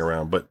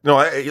around. But no,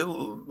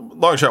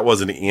 Longshot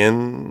wasn't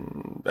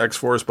in X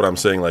Force. But I'm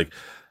saying, like,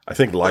 I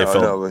think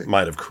Liefeld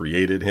might have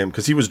created him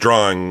because he was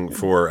drawing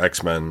for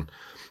X-Men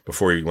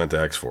before he went to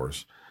X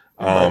Force.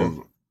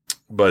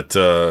 But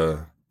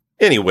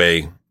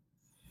anyway,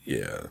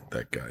 yeah,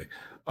 that guy.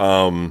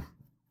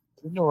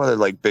 There's no other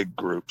like big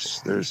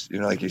groups. There's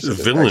like you said,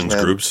 the villains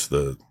X-Men, groups,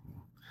 the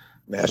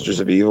Masters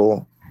of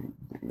Evil.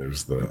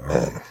 There's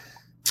the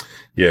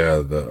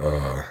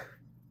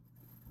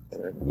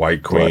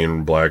White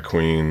Queen, Black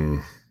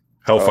Queen,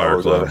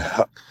 Hellfire Club.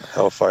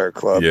 Hellfire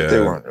Club. Yeah, they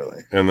weren't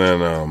really. And then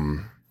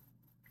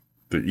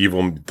the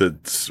evil.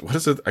 What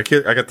is it? I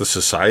got the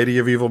Society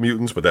of Evil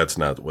Mutants, but that's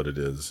not what it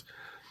is.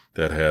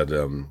 That had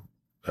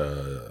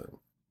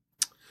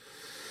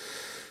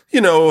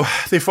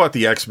they fought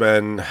the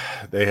X-Men.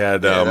 They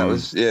had that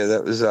was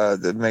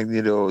the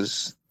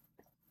Magneto's.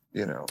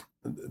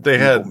 They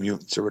had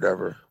mutants or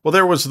whatever. Well,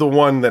 there was the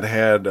one that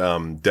had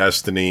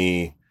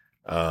Destiny.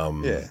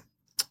 Avalanche,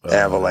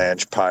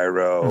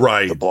 Pyro,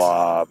 right? The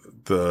Blob,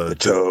 the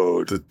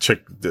Toad, the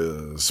chick,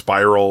 the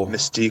Spiral,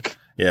 Mystique.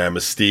 Yeah,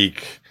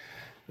 Mystique.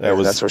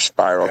 That's where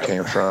Spiral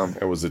came from.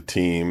 That was a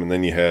team, and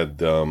then you had.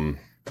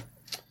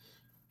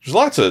 There's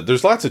lots of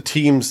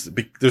teams.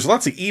 There's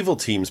lots of evil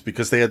teams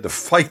because they had to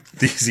fight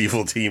these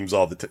evil teams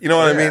all the time. You know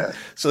what I mean?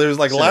 So there's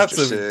like lots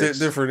of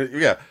different.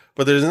 Yeah,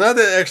 but there's not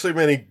actually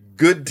many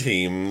good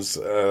teams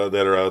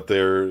that are out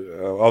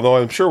there. Although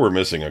I'm sure we're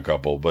missing a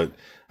couple, but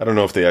I don't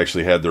know if they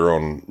actually had their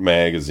own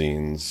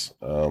magazines.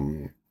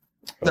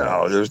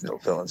 No, there's no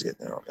villains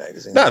getting their own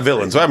magazines. Not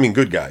villains. I mean,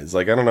 good guys.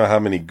 Like I don't know how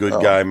many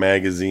good guy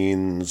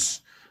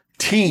magazines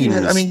teams.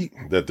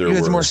 That there were.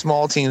 There's more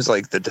small teams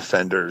like the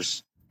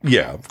Defenders.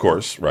 Yeah, of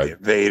course, right. The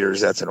Invaders.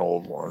 That's an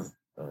old one.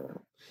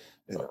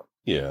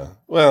 Yeah.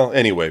 Well,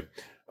 anyway,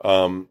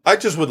 I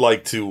just would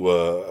like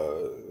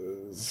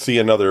to see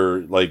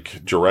another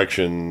like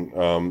direction.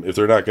 If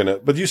they're not gonna,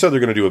 but you said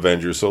they're gonna do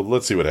Avengers, so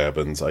let's see what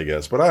happens. I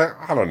guess, but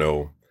I don't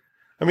know.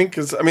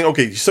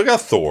 Okay, you still got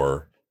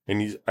Thor,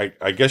 and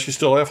I guess you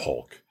still have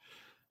Hulk,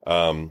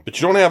 but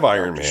you don't have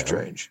Iron Man.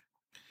 Strange.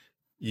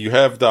 You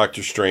have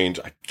Doctor Strange,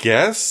 I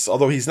guess,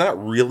 although he's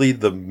not really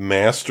the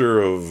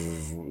master of,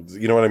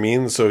 you know what I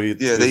mean? So they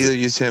either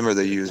use him or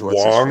they use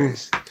Wong.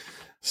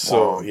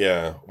 So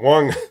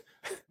Wong.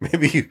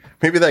 Maybe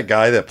that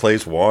guy that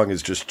plays Wong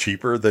is just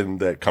cheaper than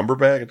that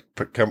Cumberbatch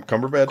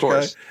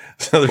guy.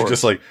 So they're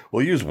just like,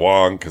 we'll use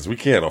Wong because we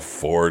can't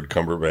afford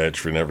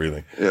Cumberbatch and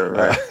everything. Yeah,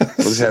 right.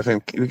 We'll just have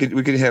him. We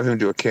could have him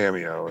do a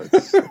cameo.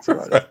 That's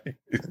right.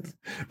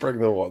 Bring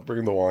the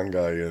Wong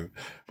guy in,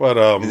 but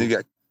you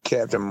got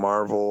Captain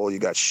Marvel, you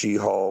got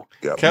She-Hulk,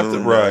 you got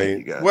Captain,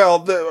 right?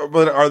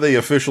 But are they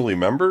officially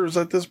members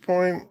at this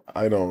point?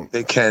 I don't.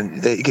 They can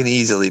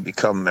easily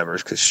become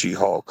members because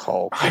She-Hulk,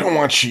 Hulk. I don't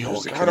want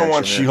She-Hulk. I don't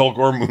want She-Hulk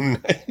or Moon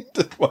Knight.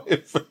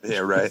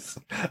 Yeah, right.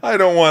 I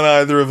don't want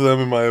either of them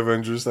in my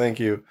Avengers. Thank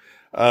you.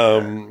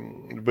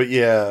 But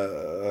yeah,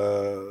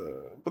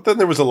 but then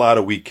there was a lot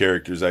of weak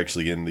characters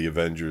actually in the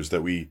Avengers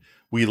that we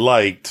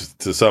liked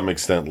to some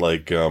extent,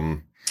 like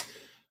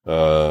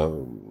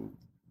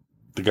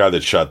the guy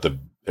that shot the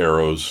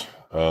arrows.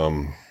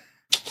 Come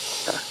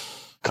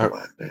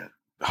on, man.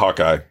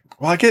 Hawkeye.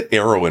 Well, I get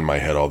Arrow in my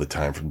head all the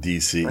time from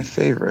DC. My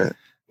favorite.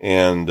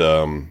 And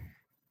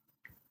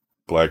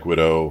Black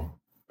Widow,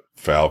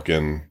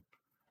 Falcon.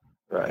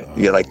 Right.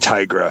 You get like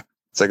Tigra.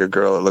 It's like a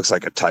girl that looks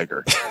like a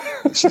tiger.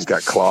 She's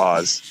got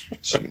claws.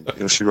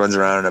 She runs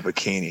around in a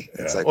bikini.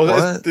 It's like,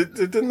 what?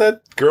 Didn't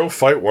that girl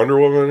fight Wonder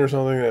Woman or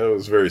something? It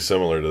was very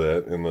similar to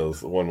that in the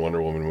one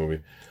Wonder Woman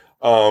movie.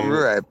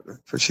 Right,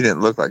 but she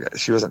didn't look like it.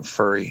 She wasn't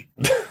furry.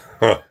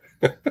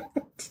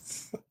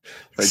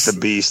 Like the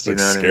Beast, like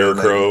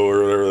Scarecrow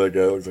or whatever that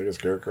guy looks like, a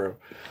scarecrow.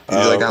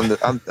 He's like, I'm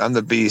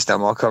the Beast.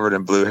 I'm all covered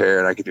in blue hair,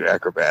 and I can do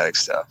acrobatic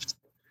stuff.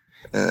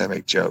 And I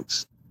make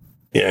jokes.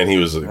 Yeah, and he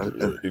was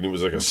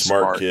like a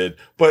smart kid.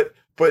 But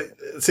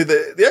see,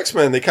 the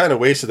X-Men, they kind of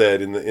wasted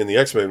that in the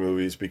X-Men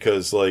movies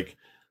because like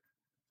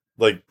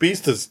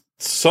Beast is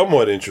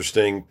somewhat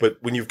interesting, but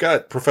when you've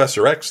got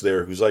Professor X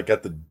there, who's like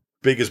got the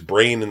biggest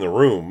brain in the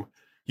room,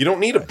 you don't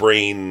need a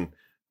brain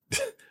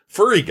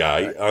furry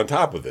guy on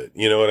top of it.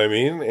 You know what I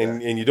mean?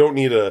 And you don't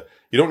need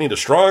a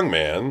strong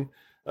man.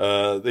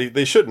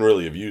 They shouldn't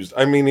really have used.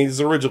 I mean, he's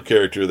the original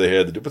character they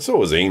had to do, but so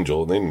was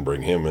Angel, and they didn't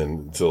bring him in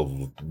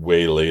until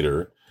way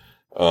later.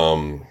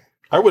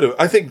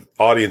 I think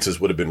audiences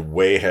would have been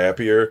way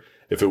happier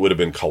if it would have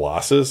been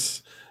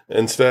Colossus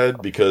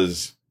instead,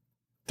 because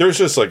there's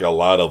just like a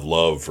lot of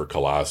love for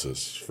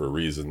Colossus for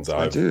reasons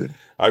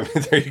I mean,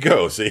 there you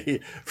go. See,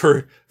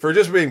 for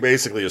just being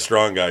basically a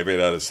strong guy made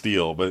out of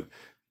steel, but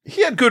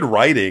he had good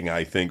writing,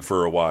 I think,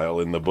 for a while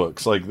in the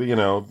books. Like, you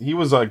know, he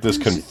was like this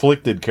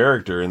conflicted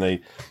character, and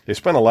they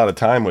spent a lot of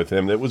time with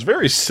him that was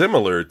very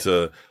similar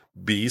to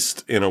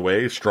Beast in a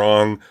way,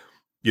 strong,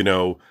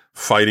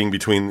 fighting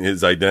between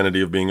his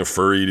identity of being a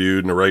furry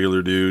dude and a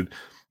regular dude.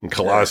 And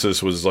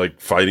Colossus was like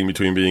fighting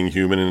between being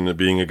human and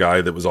being a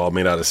guy that was all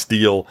made out of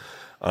steel.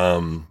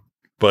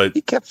 But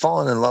he kept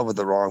falling in love with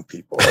the wrong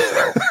people.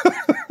 So.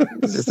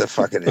 He's just a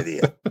fucking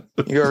idiot.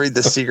 You go read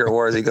The Secret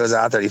Wars. He goes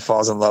out there. He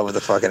falls in love with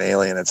the fucking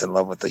alien that's in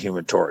love with the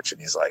Human Torch.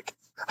 And he's like,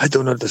 I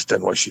don't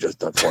understand why she does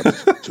not want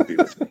to be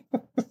with me.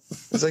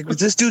 It's like,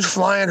 this dude's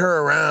flying her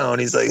around.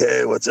 He's like,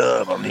 hey, what's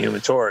up? I'm the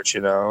Human Torch,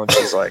 And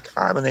she's like,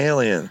 I'm an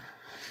alien.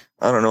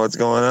 I don't know what's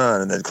going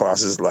on. And then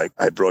Klaus is like,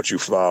 I brought you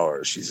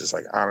flowers. She's just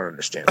like, I don't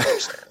understand what you're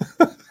saying.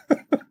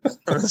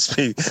 I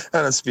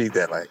don't speak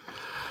that like.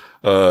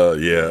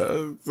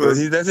 Yeah.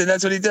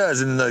 That's what he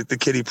does. And like the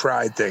Kitty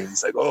Pryde thing.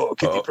 He's like, oh,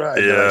 Kitty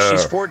Pryde. Yeah. Like,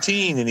 she's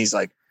 14. And he's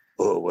like,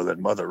 oh, well,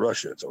 then Mother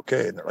Russia, it's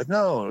okay. And they're like,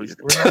 no,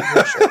 we're not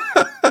Russia.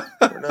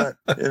 We're not,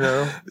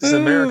 this is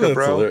America,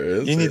 bro.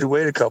 Hilarious. You need to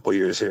wait a couple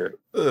years here.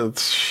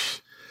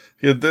 It's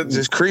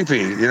just creepy.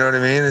 You know what I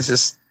mean? It's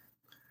just,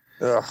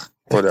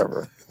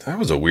 whatever. That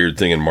was a weird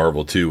thing in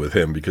Marvel, too, with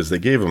him, because they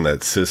gave him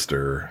that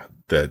sister,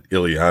 that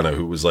Ileana,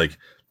 who was like,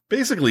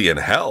 basically in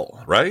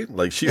hell, right?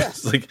 Like she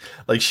was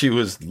like she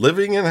was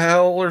living in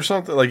hell or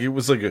something. Like it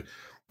was like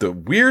the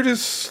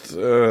weirdest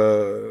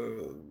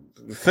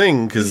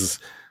thing, because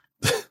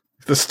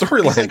the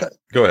storyline.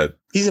 Go ahead.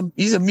 He's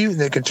a mutant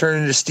that can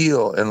turn into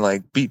steel and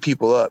like beat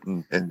people up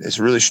and is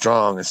really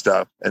strong and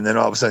stuff. And then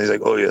all of a sudden he's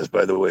like, oh yes,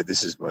 by the way,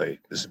 this is my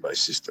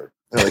sister.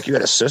 And they're like, you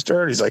had a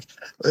sister? And he's like,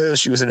 well,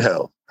 she was in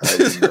hell. I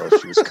didn't know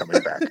she was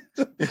coming back.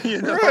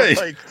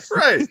 Right.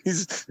 Right.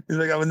 He's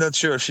like, I'm not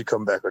sure if she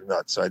come back or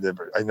not. So I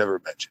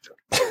never mentioned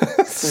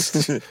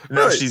her.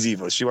 No, right. She's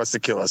evil. She wants to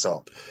kill us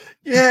all.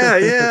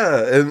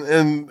 Yeah.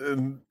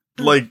 And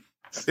like,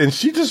 and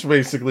she just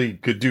basically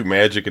could do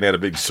magic and had a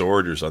big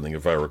sword or something,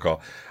 if I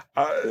recall.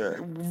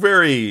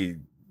 Very,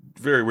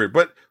 very weird,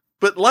 but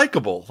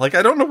likable. Like,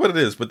 I don't know what it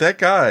is, but that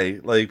guy,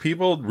 like,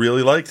 people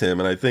really liked him,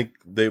 and I think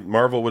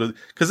Marvel would have,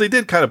 because they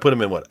did kind of put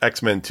him in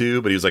X-Men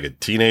 2, but he was like a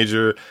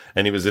teenager,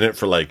 and he was in it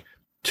for like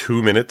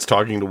 2 minutes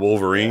talking to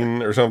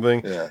Wolverine or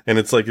something. Yeah. And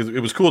it's like, it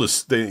was cool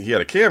he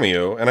had a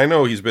cameo, and I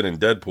know he's been in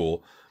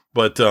Deadpool,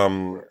 but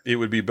it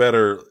would be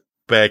better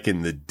back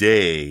in the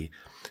day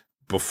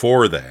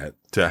before that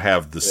to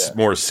have this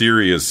more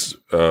serious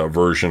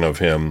version of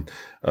him,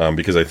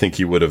 because I think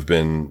he would have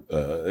been,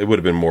 it would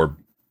have been more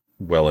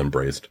well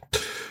embraced.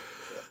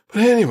 But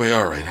anyway,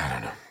 all right, I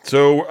don't know.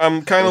 So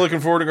I'm kind of looking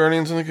forward to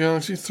Guardians of the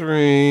Galaxy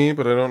 3,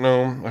 but I don't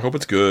know. I hope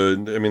it's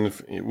good. I mean,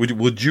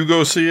 would you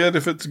go see it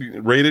if it's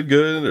rated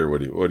good, or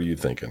what are you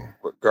thinking?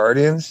 What,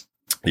 Guardians?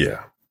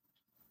 Yeah.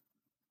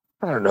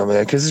 I don't know,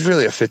 man, because it's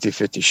really a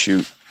 50-50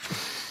 shoot.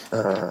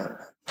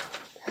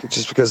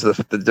 Just because of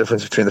the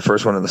difference between the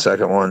first one and the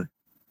second one.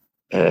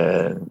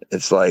 And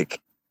it's like,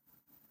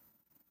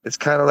 it's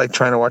kind of like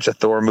trying to watch a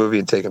Thor movie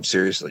and take him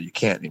seriously. You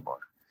can't anymore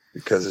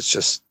because it's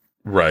just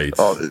right.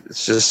 Oh,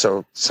 it's just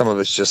so, some of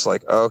it's just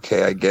like,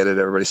 okay, I get it.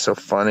 Everybody's so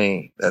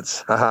funny. That's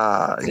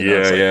haha.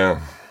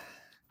 Yeah.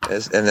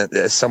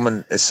 As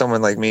someone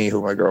like me,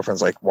 who my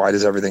girlfriend's like, why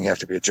does everything have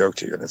to be a joke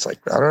to you? And it's like,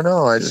 I don't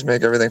know. I just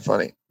make everything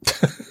funny.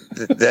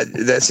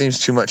 that seems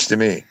too much to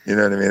me. You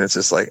know what I mean? It's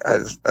just like, I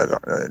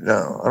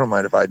don't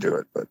mind if I do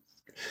it, but.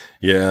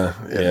 Yeah.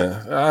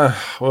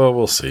 Well,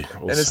 we'll see.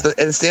 It's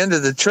the end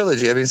of the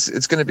trilogy. I mean,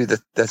 it's going to be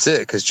that's it,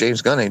 because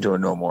James Gunn ain't doing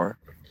no more,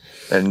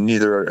 and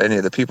neither are any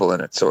of the people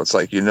in it. So it's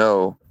like,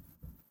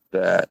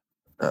 that.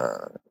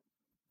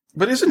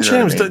 But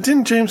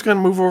didn't James Gunn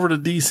move over to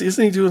DC?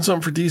 Isn't he doing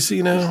something for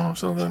DC now or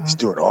something? He's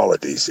doing all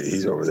of DC.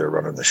 He's over there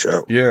running the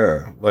show.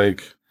 Yeah,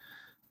 like,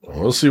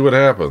 we'll see what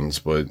happens,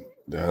 but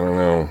I don't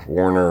know.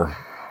 Warner,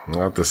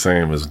 not the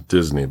same as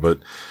Disney, but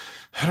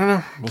I don't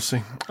know. We'll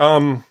see.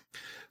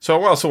 So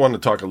I also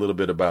wanted to talk a little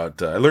bit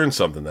about, I learned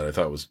something that I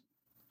thought was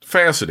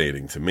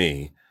fascinating to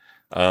me.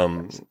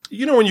 When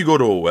you go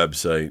to a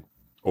website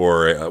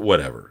or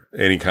whatever,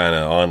 any kind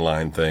of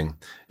online thing,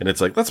 and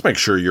it's like, let's make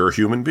sure you're a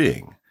human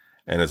being.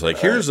 And it's like,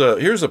 here's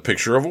a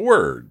picture of a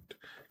word.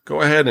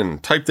 Go ahead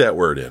and type that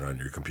word in on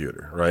your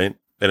computer, right?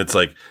 And it's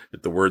like,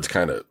 the word's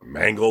kind of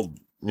mangled.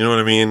 You know what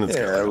I mean? It's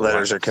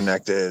letters are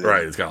connected.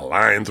 Right. It's got a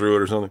line through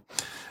it or something.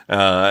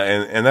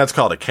 And that's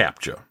called a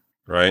CAPTCHA,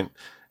 right?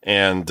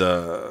 And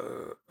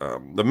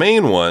the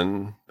main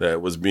one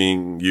that was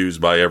being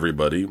used by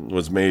everybody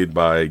was made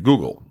by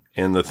Google.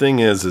 And the thing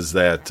is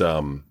that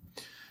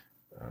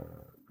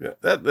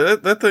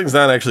that thing's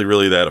not actually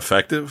really that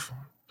effective.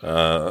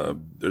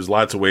 There's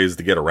lots of ways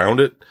to get around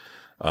it.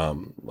 A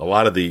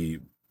lot of the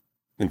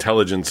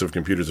intelligence of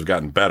computers have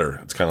gotten better.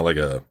 It's kind of like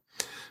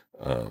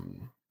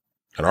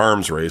an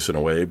arms race in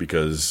a way,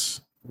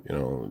 because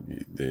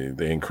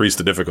they increase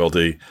the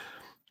difficulty,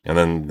 and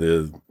then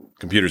the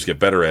computers get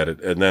better at it.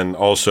 And then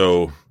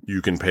also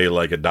you can pay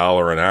like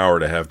 $1 an hour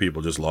to have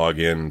people just log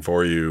in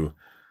for you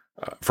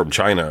from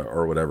China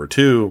or whatever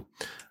too,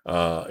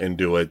 and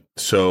do it.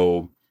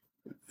 So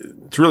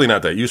it's really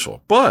not that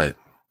useful. But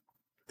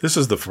this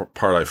is the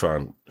part I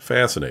found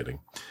fascinating,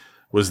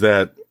 was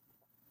that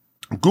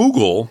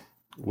Google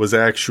was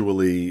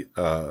actually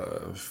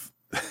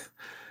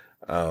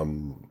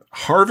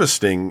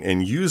harvesting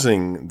and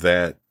using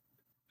that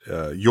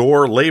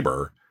your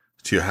labor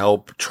to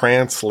help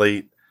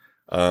translate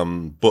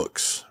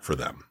books for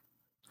them.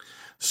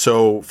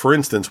 So, for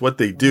instance, what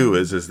they do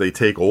is they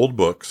take old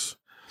books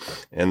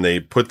and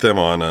they put them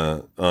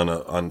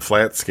on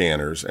flat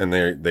scanners, and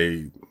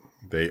they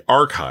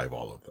archive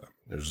all of them.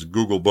 There's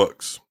Google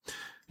Books,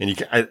 and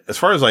as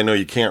far as I know,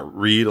 you can't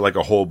read like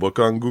a whole book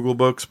on Google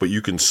Books, but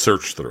you can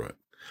search through it.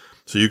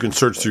 So you can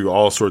search through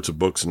all sorts of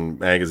books and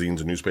magazines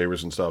and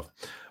newspapers and stuff.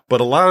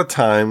 But a lot of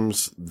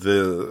times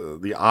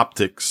the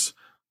optics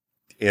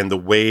and the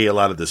way a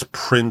lot of this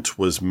print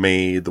was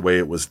made, the way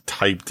it was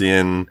typed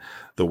in,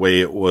 the way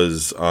it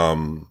was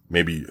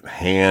maybe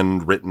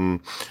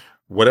handwritten,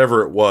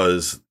 whatever it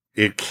was,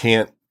 it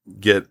can't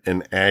get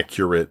an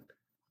accurate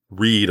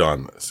read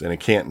on this, and it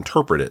can't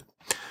interpret it.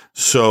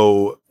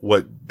 So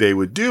what they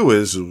would do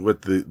is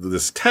with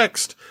this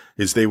text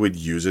is they would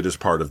use it as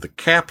part of the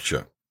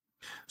CAPTCHA.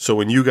 So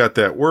when you got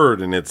that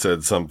word and it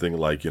said something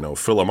like,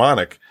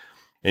 Philharmonic,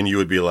 and you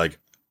would be like,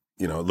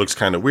 it looks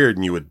kind of weird,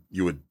 and you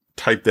would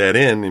type that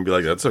in and be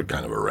like, that's a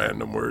kind of a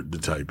random word to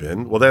type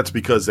in. Well, that's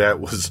because that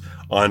was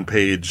on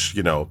page,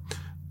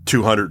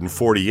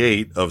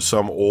 248 of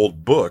some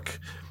old book,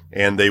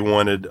 and they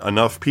wanted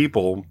enough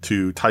people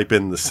to type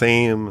in the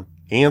same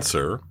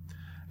answer,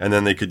 and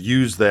then they could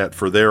use that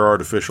for their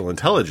artificial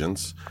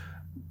intelligence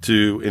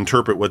to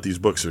interpret what these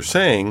books are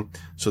saying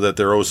so that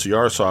their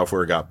OCR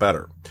software got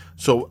better.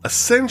 So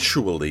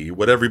essentially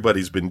what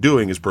everybody's been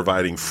doing is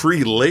providing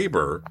free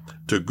labor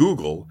to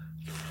Google,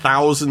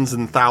 thousands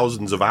and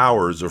thousands of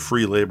hours of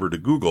free labor to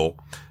Google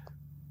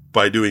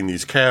by doing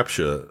these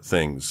CAPTCHA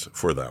things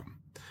for them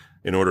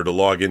in order to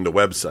log into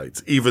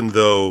websites, even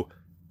though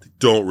they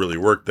don't really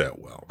work that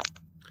well.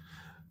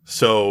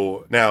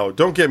 So now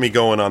don't get me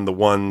going on the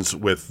ones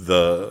with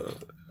the,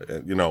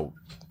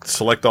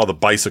 select all the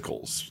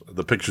bicycles,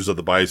 the pictures of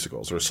the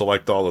bicycles, or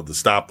select all of the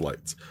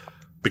stoplights,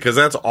 because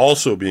that's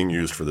also being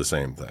used for the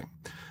same thing.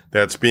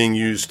 That's being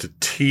used to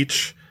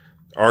teach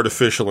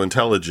artificial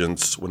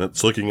intelligence when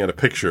it's looking at a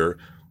picture.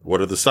 What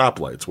are the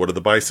stoplights? What are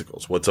the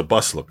bicycles? What's a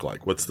bus look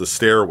like? What's the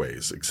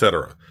stairways,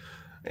 etc.?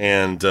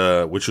 And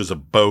which is a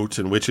boat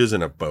and which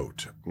isn't a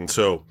boat. And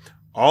so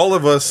all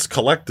of us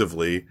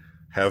collectively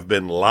have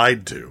been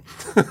lied to,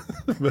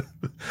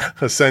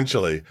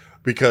 essentially,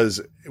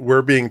 because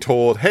we're being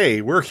told,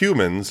 hey, we're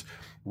humans.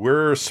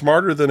 We're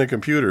smarter than a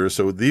computer.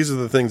 So these are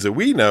the things that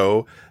we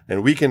know,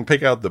 and we can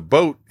pick out the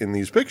boat in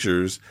these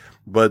pictures,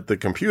 but the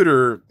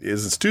computer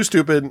is too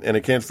stupid and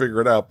it can't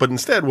figure it out. But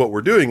instead, what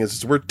we're doing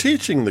is we're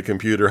teaching the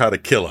computer how to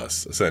kill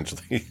us,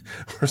 essentially.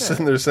 We're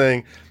sitting there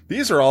saying,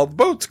 these are all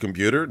boats,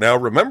 computer. Now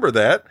remember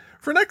that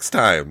for next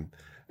time.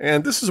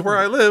 And this is where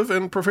I live,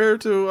 and prepare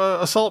to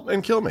assault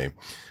and kill me.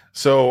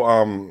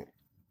 So,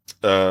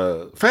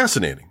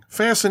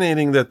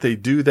 fascinating that they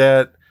do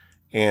that.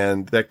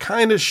 And that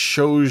kind of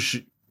shows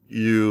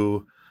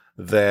you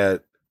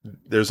that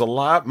there's a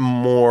lot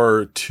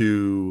more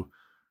to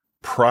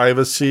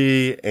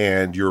privacy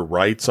and your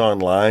rights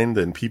online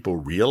than people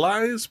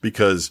realize,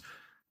 because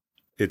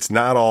it's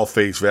not all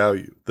face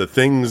value. The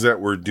things that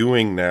we're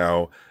doing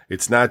now,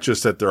 it's not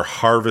just that they're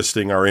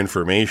harvesting our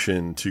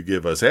information to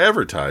give us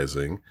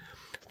advertising,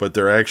 but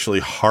they're actually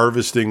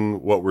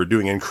harvesting what we're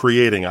doing and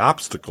creating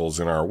obstacles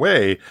in our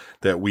way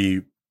that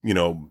we,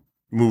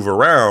 move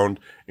around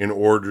in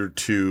order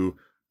to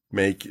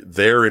make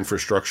their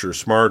infrastructure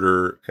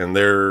smarter and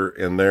their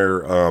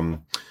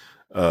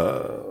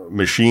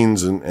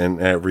machines and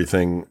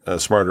everything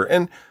smarter.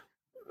 And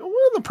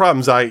one of the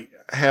problems I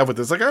have with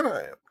this,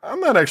 I'm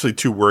not actually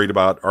too worried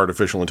about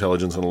artificial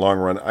intelligence in the long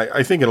run.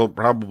 I think it'll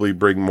probably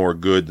bring more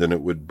good than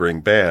it would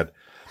bring bad.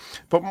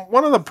 But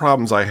one of the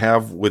problems I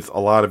have with a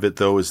lot of it,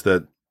 though, is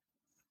that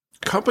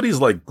companies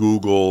like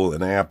Google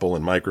and Apple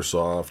and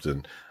Microsoft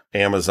and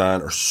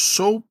Amazon are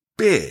so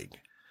big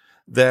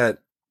that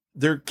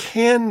there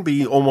can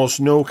be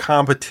almost no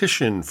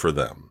competition for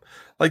them.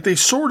 Like, they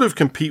sort of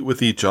compete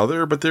with each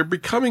other, but they're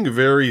becoming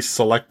very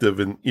selective,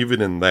 and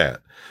even in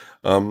that,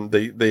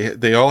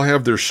 they all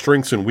have their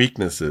strengths and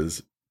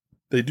weaknesses.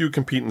 They do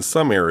compete in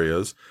some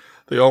areas.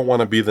 They all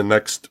want to be the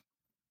next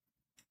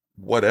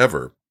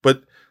whatever.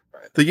 But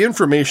the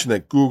information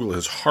that Google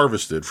has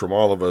harvested from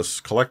all of us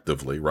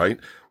collectively, right?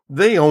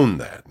 They own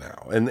that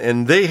now,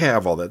 and they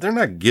have all that. They're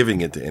not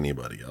giving it to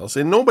anybody else,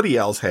 and nobody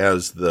else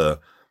has the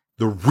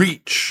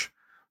reach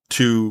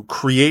to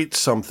create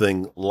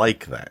something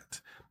like that.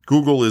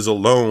 Google is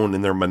alone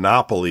in their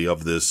monopoly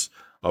of this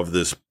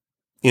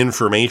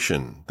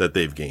information that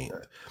they've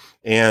gained,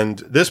 and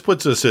this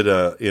puts us in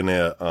a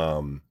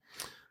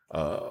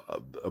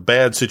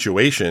bad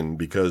situation,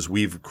 because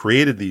we've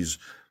created these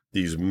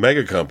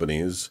mega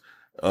companies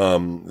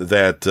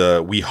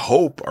that we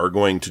hope are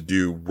going to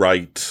do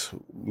right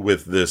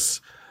with this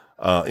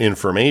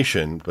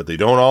information, but they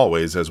don't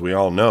always, as we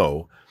all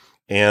know.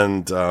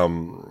 And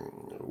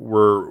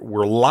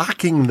we're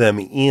locking them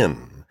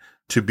in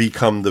to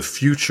become the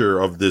future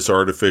of this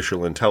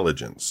artificial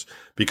intelligence,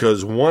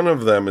 because one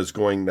of them is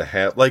going to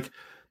have, like,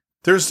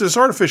 There's this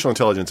artificial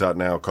intelligence out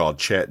now called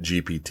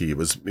ChatGPT.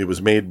 It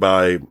was made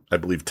by, I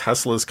believe,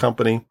 Tesla's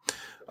company,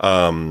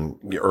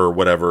 or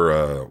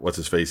whatever, what's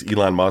his face,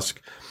 Elon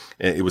Musk.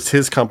 It was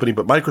his company,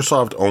 but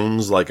Microsoft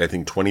owns like, I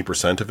think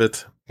 20% of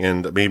it,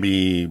 and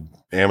maybe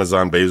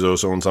Amazon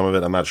Bezos owns some of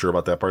it. I'm not sure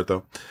about that part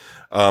though.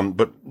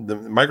 But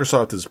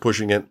Microsoft is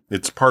pushing it.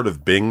 It's part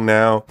of Bing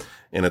now,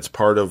 and it's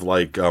part of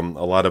like, a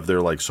lot of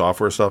their like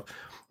software stuff.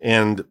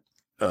 And,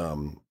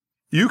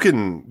 you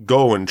can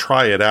go and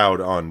try it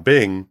out on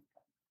Bing.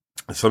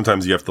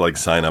 Sometimes you have to like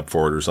sign up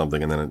for it or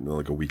something, and then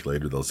like a week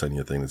later they'll send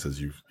you a thing that says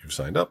you've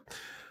signed up.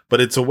 But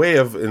it's a way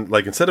of,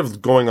 like, instead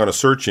of going on a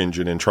search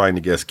engine and trying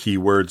to guess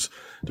keywords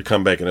to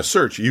come back in a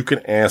search, you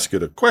can ask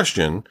it a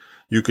question.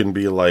 You can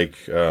be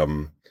like,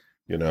 how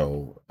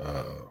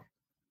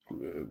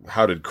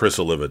did Chris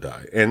Oliva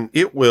die? And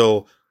it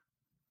will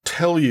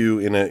tell you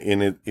in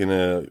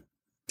a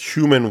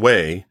human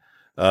way.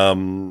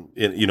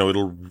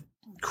 It'll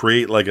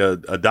create like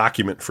a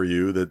document for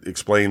you that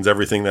explains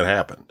everything that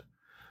happened.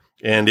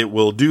 And it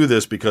will do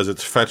this because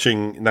it's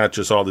fetching not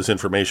just all this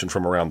information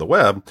from around the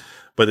web,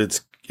 but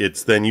it's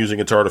then using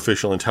its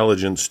artificial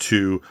intelligence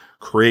to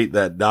create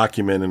that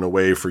document in a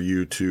way for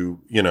you to,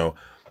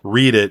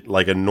 read it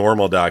like a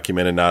normal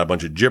document and not a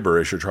bunch of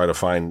gibberish or try to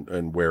find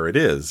and where it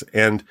is.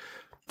 And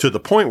to the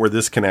point where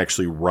this can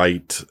actually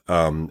write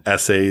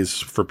essays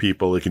for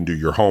people. It can do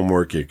your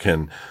homework. It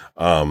can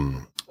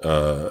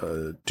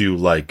do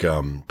like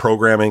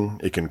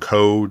programming. It can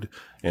code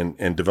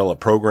and develop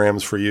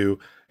programs for you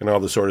and all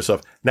this sort of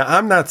stuff. Now,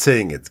 I'm not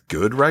saying it's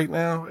good right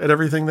now at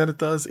everything that it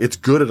does. It's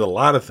good at a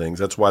lot of things.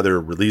 That's why they're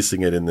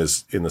releasing it in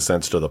the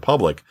sense to the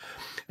public.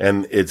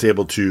 And it's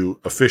able to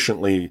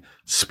efficiently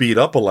speed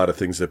up a lot of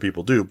things that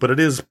people do, but it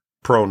is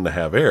prone to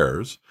have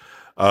errors,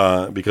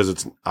 because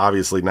it's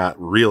obviously not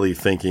really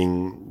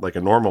thinking like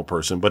a normal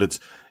person, but it's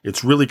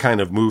really kind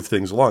of moved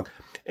things along.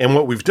 And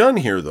what we've done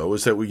here, though,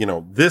 is that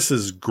this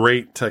is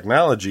great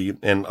technology,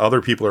 and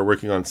other people are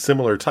working on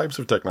similar types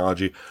of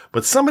technology,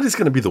 but somebody's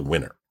going to be the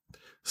winner.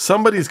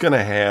 Somebody's going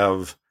to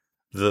have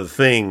the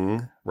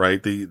thing,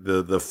 right?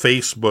 The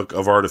Facebook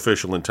of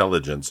artificial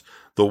intelligence,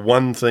 the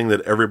one thing that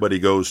everybody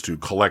goes to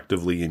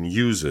collectively and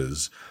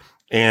uses,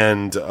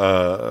 and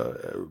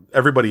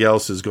everybody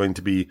else is going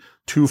to be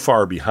too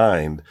far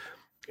behind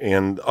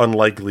and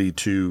unlikely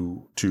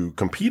to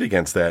compete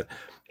against that.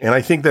 And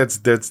I think there's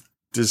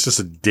just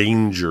a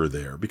danger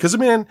there, because,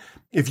 man,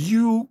 if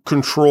you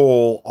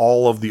control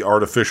all of the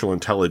artificial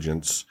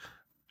intelligence,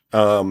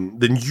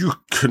 then you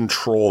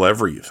control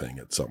everything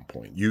at some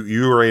point.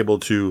 You are able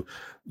to,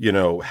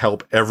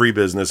 help every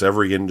business,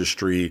 every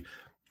industry,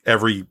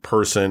 every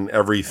person,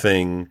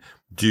 everything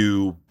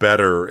do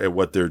better at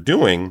what they're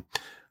doing,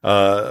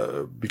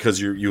 because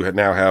you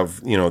now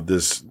have,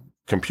 this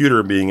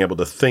computer being able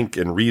to think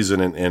and reason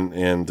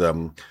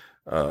and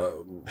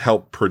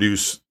help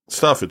produce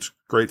stuff. It's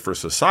great for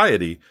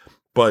society,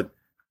 but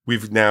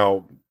we've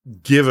now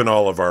given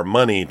all of our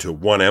money to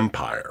one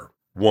empire,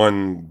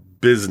 one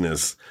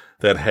business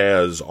that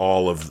has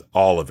all of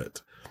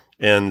it.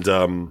 And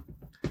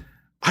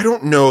I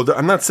don't know.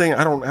 I'm not saying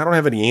I don't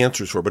have any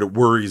answers for it, but it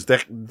worries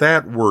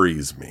that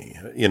worries me,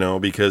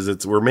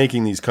 because we're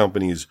making these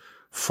companies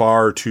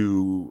far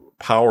too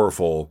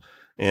powerful.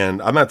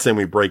 And I'm not saying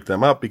we break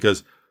them up,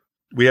 because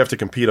we have to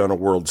compete on a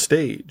world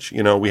stage.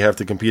 We have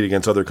to compete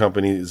against other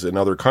companies in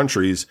other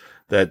countries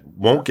that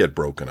won't get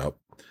broken up,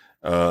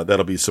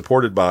 that'll be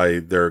supported by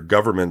their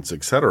governments,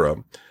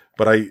 etc.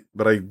 But I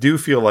do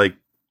feel like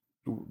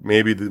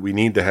maybe that we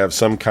need to have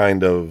some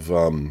kind of,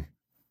 I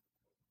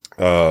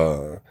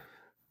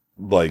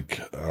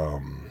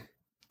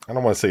don't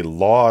want to say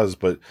laws,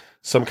 but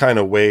some kind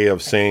of way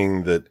of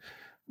saying that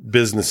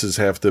businesses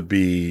have to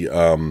be,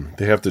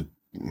 they have to,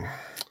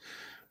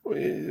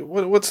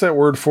 what's that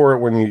word for it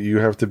when you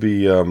have to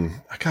be, I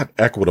got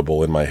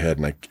equitable in my head,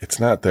 and it's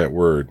not that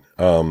word.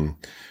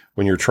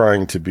 When you're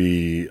trying to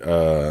be,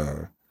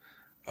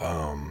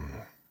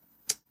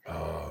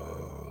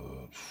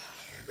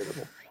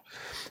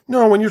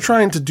 no, when you're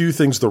trying to do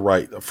things for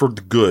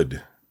the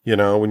good,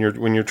 when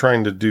you're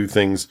trying to do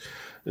things,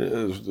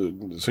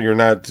 so you're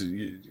not,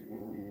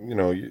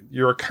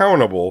 you're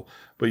accountable,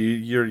 but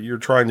you're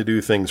trying to do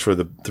things for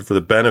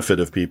the benefit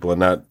of people, and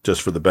not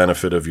just for the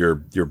benefit of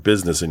your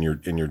business and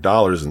your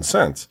dollars and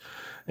cents.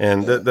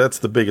 And that's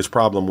the biggest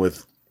problem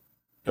with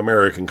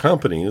American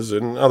companies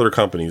and other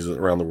companies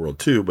around the world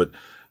too. But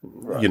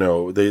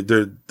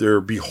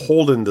they're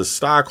beholden to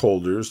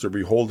stockholders, they're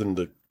beholden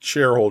to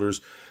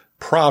shareholders,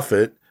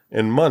 profit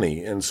and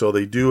money. And so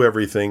they do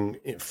everything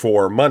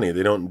for money.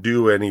 They don't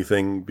do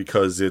anything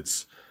because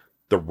it's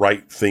the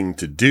right thing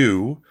to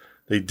do.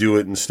 They do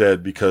it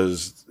instead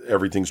because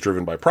everything's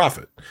driven by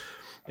profit.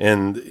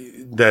 And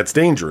that's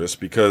dangerous,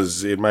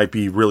 because it might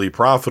be really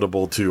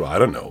profitable to, I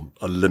don't know,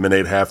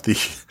 eliminate half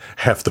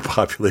the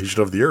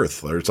population of the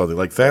earth or something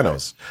like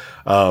Thanos.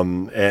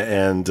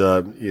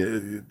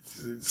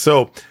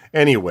 So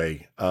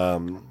anyway,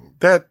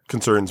 that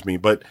concerns me,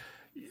 but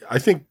I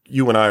think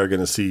you and I are going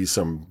to see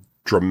some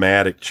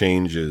dramatic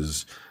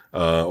changes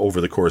over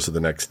the course of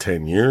the next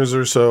 10 years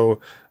or so,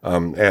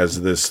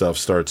 as this stuff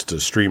starts to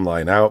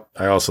streamline out.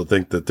 I also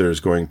think that there's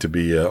going to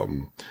be a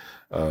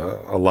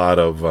lot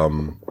of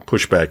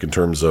pushback in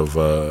terms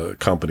of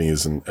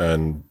companies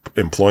and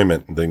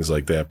employment and things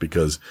like that,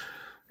 because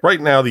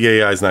right now the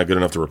AI is not good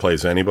enough to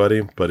replace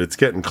anybody, but it's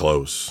getting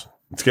close.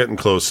 It's getting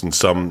close in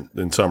some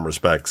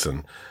respects,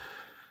 and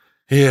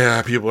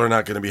yeah, people are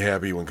not going to be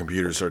happy when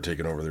computers start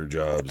taking over their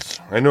jobs.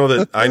 I know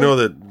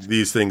that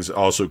these things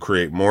also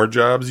create more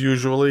jobs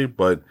usually,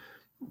 but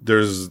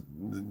there's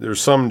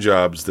some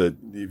jobs that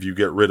if you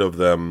get rid of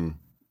them,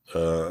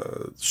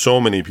 so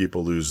many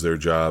people lose their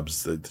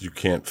jobs that you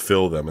can't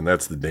fill them, and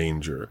that's the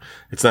danger.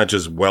 It's not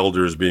just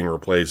welders being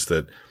replaced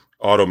at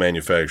auto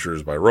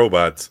manufacturers by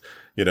robots.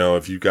 You know,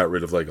 if you got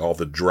rid of like all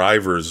the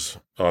drivers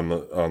on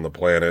the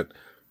planet,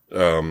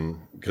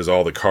 because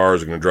all the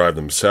cars are going to drive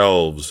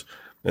themselves,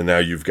 and now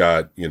you've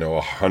got,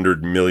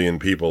 100 million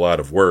people out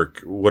of work.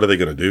 What are they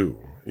going to do?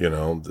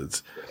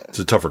 It's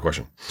a tougher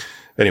question.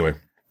 Anyway,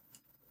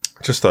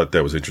 just thought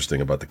that was interesting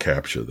about the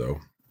CAPTCHA,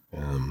 though.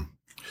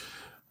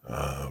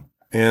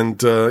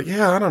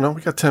 I don't know.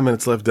 We got 10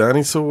 minutes left,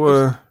 Donnie.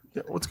 So,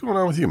 what's going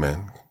on with you,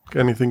 man?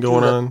 Got anything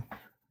going on?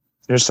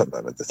 Here's something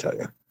I meant to tell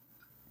you.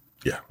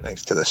 Yeah.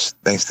 Thanks to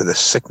this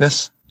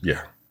sickness.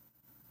 Yeah.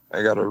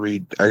 I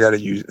gotta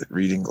use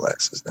reading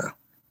glasses now.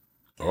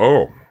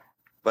 Oh.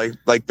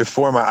 Like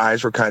before, my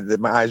eyes would kind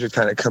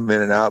of come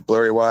in and out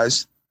blurry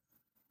wise.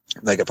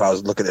 Like if I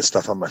was looking at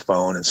stuff on my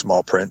phone in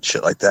small print,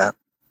 shit like that,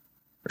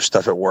 or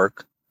stuff at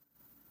work.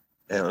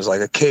 And it was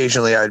like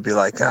occasionally I'd be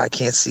like, I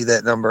can't see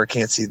that number. I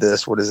can't see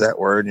this. What is that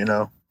word?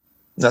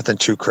 Nothing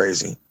too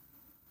crazy.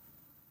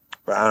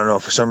 But I don't know,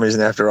 for some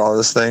reason after all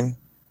this thing,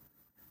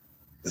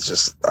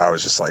 I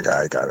was just like,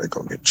 I gotta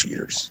go get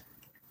cheaters.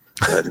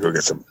 I had to go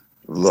get some.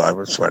 I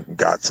went and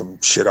got some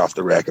shit off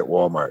the rack at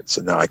Walmart.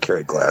 So now I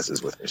carry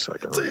glasses with me so I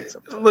can read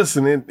something.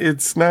 Listen,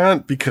 it's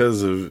not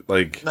because of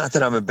like. Not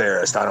that I'm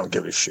embarrassed. I don't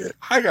give a shit.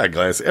 I got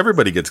glasses.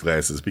 Everybody gets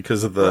glasses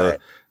because of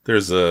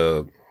there's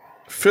a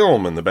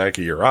film in the back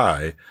of your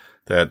eye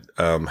that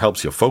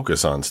helps you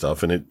focus on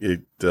stuff, and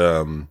it I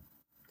don't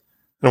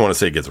want to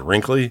say it gets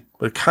wrinkly,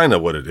 but kind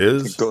of what it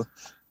is.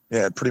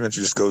 It pretty much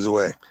just goes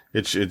away.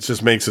 It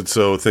just makes it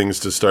so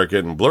things just start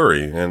getting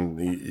blurry,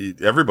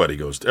 and everybody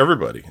goes to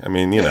everybody. I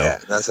mean,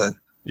 that's it.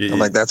 I'm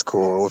like, that's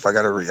cool. If I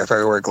gotta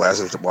wear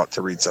glasses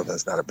to read something,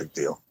 it's not a big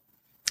deal.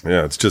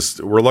 Yeah, it's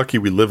just we're lucky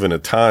we live in a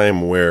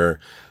time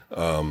where, we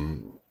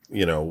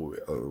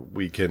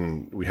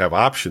have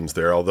options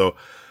there. Although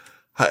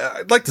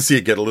I'd like to see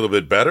it get a little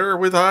bit better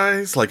with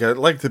eyes. Like I'd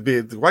like to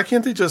be. Why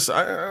can't they just?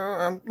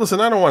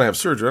 Listen, I don't want to have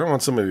surgery. I don't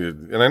want somebody to,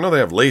 and I know they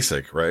have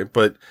LASIK, right?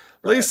 But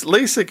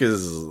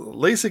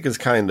LASIK is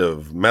kind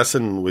of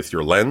messing with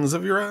your lens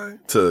of your eye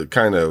to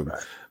kind of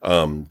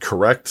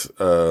correct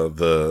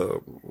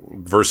the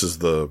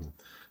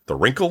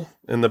wrinkle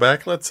in the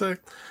back, let's say.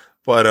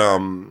 But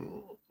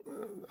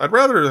I'd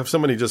rather have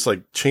somebody just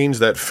like change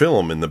that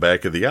film in the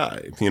back of the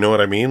eye. You know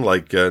what I mean?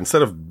 Like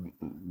instead of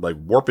like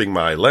warping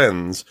my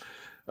lens,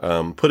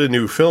 put a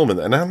new film in.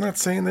 And I'm not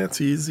saying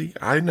that's easy.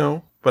 I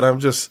know, but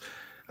it's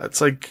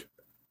like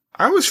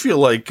I always feel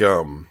like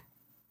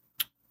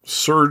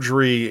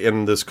surgery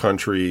in this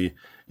country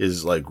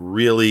is like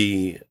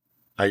really,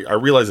 I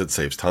realize it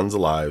saves tons of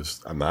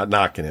lives. I'm not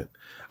knocking it.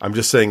 I'm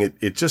just saying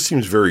it just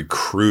seems very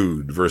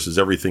crude versus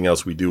everything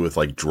else we do with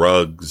like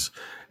drugs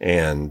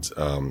and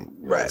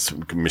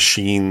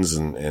machines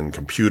and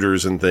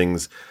computers and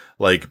things.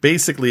 Like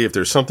basically if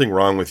there's something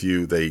wrong with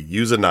you, they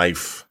use a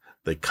knife,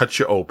 they cut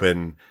you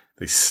open,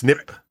 they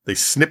snip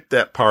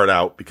that part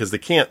out because they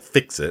can't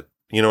fix it.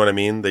 You know what I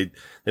mean? They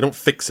don't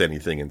fix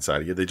anything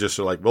inside of you. They just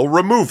are like, well,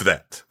 remove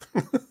that,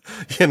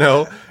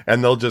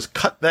 and they'll just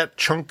cut that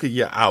chunk of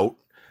you out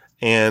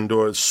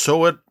or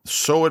sew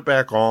it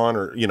back on,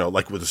 or,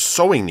 like with a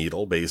sewing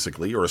needle,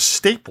 basically, or a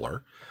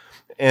stapler.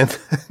 And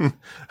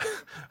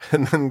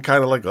then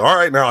kind of like, all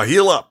right, now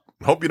heal up.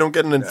 Hope you don't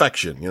get an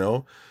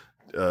infection,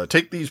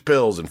 take these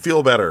pills and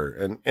feel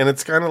better. And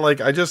it's kind of like,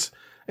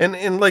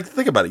 And like,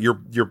 think about it.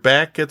 Your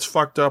back gets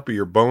fucked up or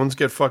your bones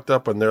get fucked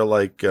up, and they're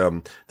like,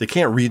 they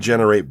can't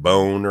regenerate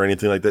bone or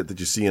anything like that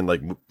you see in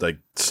like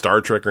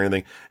Star Trek or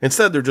anything.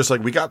 Instead, they're just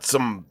like, we got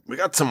some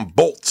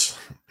bolts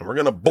and we're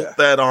going to bolt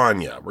that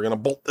on you. We're going to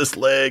bolt this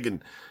leg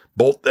and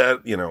bolt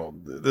that,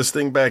 this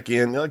thing back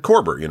in. Like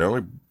Corber, he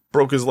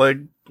broke his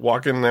leg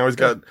walking, and now he's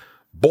got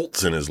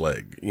bolts in his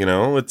leg.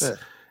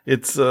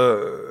 It's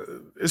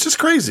just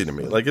crazy to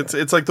me. Like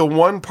it's like the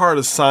one part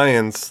of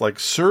science, like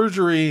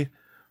surgery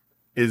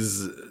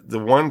is the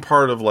one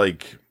part of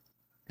like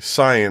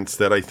science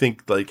that I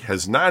think like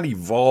has not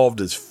evolved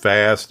as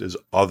fast as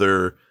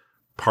other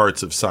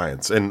parts of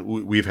science. And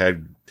we've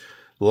had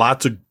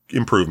lots of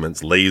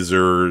improvements,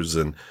 lasers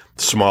and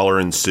smaller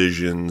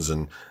incisions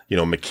and,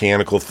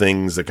 mechanical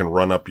things that can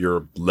run up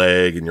your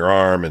leg and your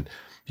arm and,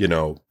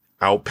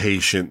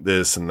 outpatient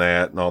this and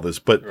that and all this.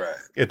 But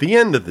at the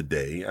end of the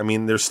day, I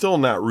mean, they're still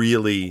not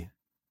really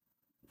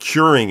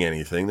curing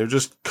anything. They're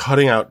just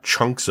cutting out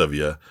chunks of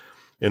you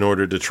in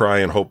order to try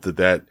and hope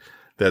that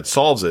that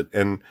solves it.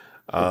 And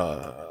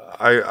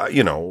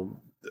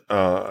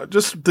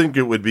just think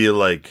it would be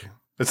like,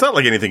 it's not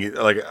like anything,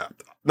 like,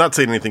 not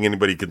saying anything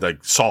anybody could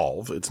like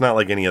solve. It's not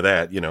like any of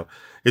that,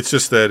 It's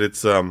just that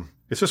it's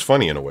just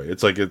funny in a way.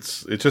 It's like it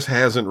just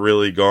hasn't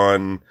really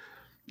gone.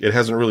 It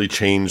hasn't really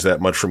changed that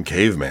much from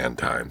caveman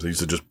times. They used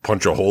to just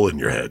punch a hole in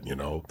your head,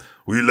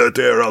 We let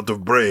air out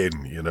of brain,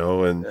 and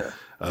in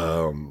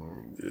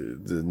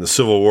the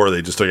Civil War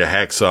they just took a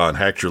hacksaw and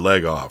hacked your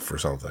leg off or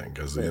something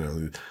because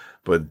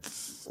but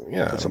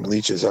yeah, put some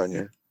leeches on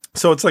you.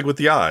 So it's like with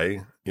the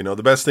eye,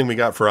 the best thing we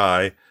got for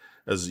eye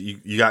is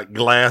you got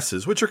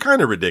glasses, which are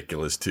kind of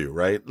ridiculous too,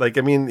 right? Like,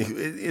 I mean,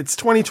 it's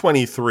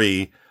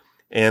 2023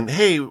 and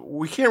hey,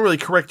 we can't really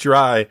correct your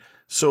eye.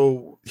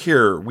 So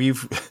here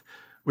we've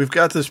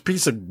got this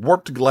piece of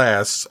warped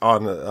glass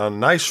on a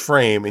nice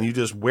frame and you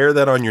just wear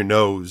that on your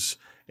nose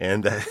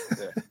and,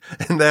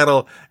 and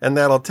that'll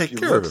take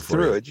care of it for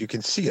you. Through it, you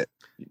can see it.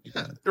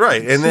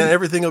 Right. And then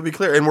everything will be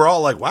clear. And we're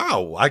all like,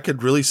 wow, I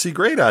could really see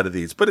great out of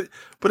these. But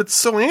it's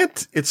so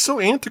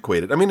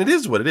antiquated. I mean, it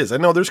is what it is. I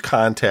know there's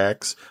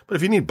contacts, but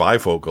if you need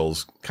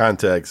bifocals,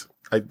 contacts,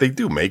 they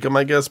do make them,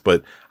 I guess,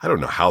 but I don't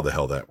know how the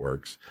hell that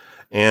works.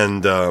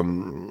 And,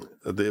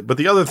 but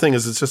the other thing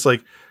is it's just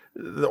like,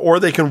 or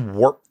they can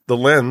warp the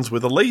lens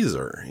with a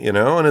laser,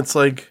 and it's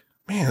like,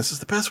 man, this is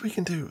the best we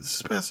can do. This is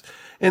the best.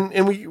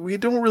 And we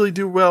don't really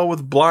do well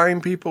with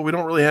blind people. We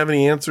don't really have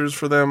any answers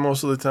for them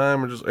most of the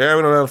time. We're just, we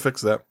don't know how to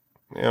fix that.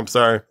 Yeah, I'm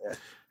sorry. Yeah.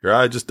 Your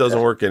eye just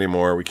doesn't work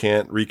anymore. We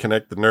can't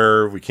reconnect the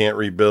nerve. We can't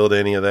rebuild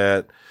any of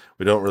that.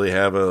 We don't really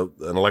have an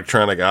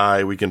electronic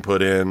eye we can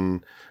put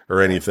in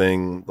or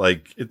anything.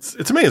 Like,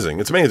 it's amazing.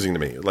 It's amazing to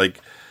me. Like,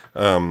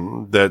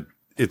 that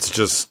it's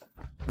just,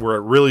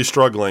 we're really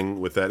struggling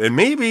with that. And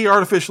maybe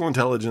artificial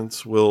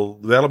intelligence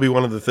that'll be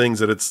one of the things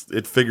that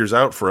it figures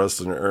out for us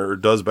or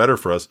does better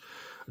for us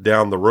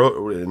down the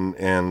road.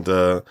 And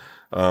a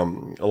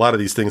lot of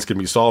these things can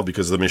be solved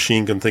because the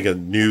machine can think of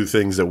new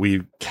things that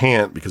we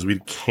can't because we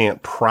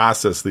can't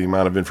process the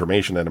amount of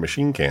information that a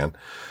machine can.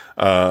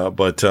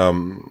 But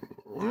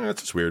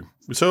it's just weird.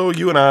 So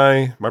you and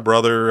I, my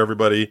brother,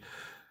 everybody,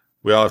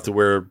 we all have to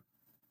wear a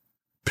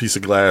piece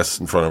of glass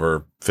in front of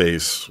our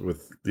face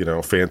with,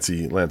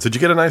 fancy lens. Did you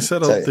get a nice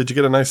set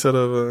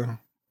of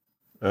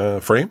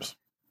frames?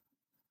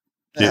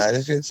 Yeah,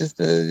 it's just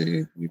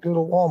you go to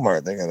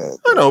Walmart. They got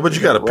I know, but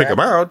you got to pick them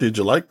out. Did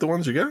you like the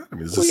ones you got? I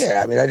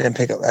mean, I didn't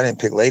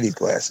pick ladies'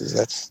 glasses.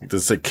 Does it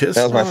say Kiss?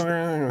 That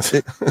was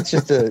it's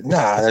just there's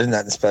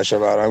nothing special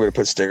about it. I'm going to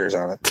put stickers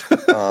on it.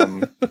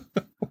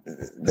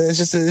 It's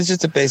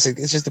just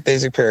a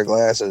basic pair of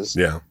glasses.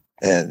 Yeah.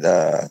 And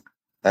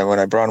when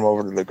I brought them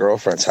over to the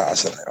girlfriend's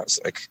house, and I was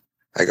like,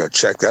 I go,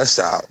 check this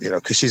out,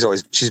 because she's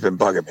been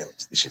bugging me.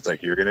 She's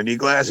like, you're going to need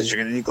glasses.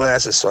 You're going to need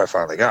glasses. So I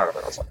finally got them.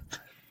 And I was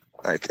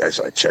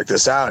like, I check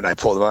this out. And I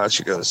pulled them out. And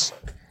she goes,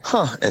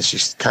 huh. And she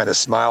kind of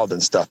smiled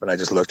and stuff. And I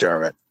just looked at her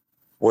and went,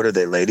 what are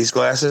they, ladies'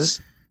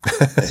 glasses?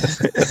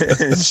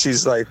 And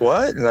she's like,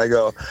 what? And I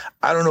go,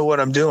 I don't know what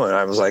I'm doing.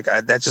 I was like,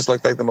 that just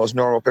looked like the most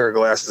normal pair of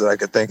glasses that I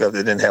could think of. They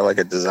didn't have like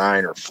a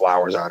design or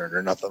flowers on it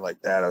or nothing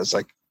like that. I was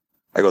like,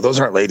 I go, those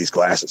aren't ladies'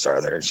 glasses, are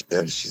there?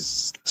 And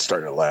she's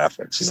starting to laugh.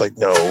 And she's like,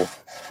 no,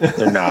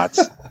 they're not.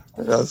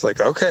 And I was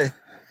like, okay.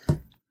 I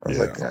was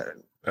like,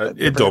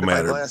 it don't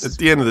matter. At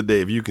the end of the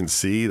day, if you can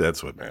see,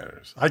 that's what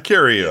matters. I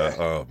carry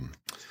a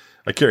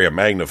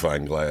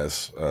magnifying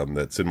glass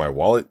that's in my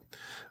wallet.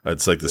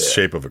 It's like the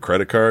shape of a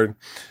credit card.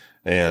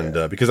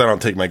 And because I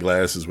don't take my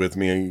glasses with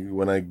me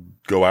when I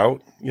go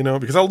out,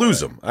 because I'll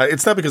lose them.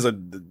 It's not because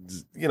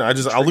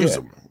I'll lose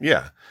them.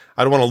 Yeah.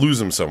 I don't want to lose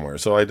them somewhere.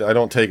 So I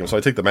don't take them. So I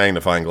take the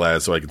magnifying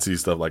glass so I can see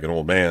stuff like an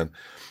old man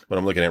when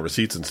I'm looking at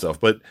receipts and stuff.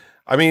 But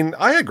I mean,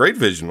 I had great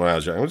vision when I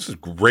was young. It was just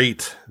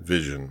great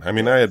vision. I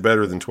mean, I had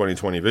better than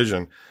 20/20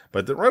 vision,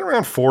 but right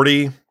around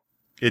 40,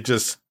 it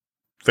just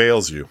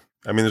fails you.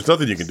 I mean, there's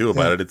nothing you can do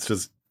about it. It's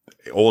just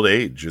old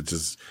age. It's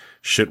just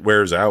shit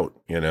wears out,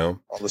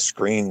 All the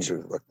screens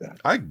you looked at.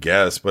 I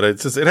guess, but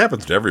it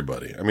happens to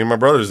everybody. I mean, my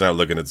brother's not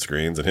looking at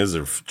screens and his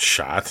are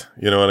shot.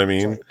 You know what I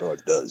mean? Your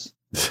dog does.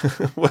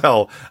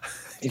 Well,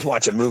 he's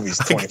watching movies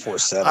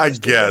 24/7. I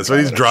guess,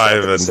 but he's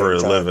driving for a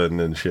living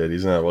and shit.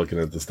 He's not looking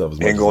at the stuff as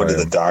much. And going to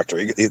the doctor.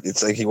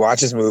 It's like he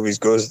watches movies,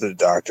 goes to the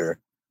doctor,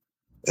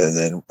 and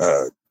then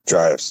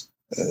drives.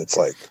 And it's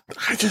like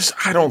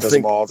I don't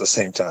think them all at the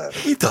same time.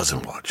 He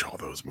doesn't watch all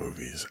those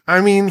movies.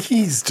 I mean,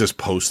 he's just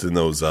posting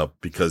those up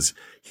because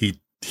he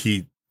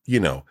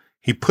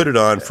put it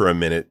on for a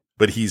minute,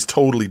 but he's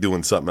totally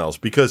doing something else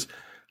because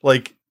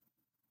like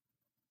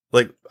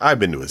I've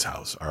been to his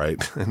house, all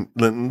right?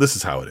 And this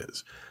is how it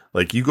is.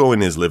 Like you go in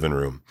his living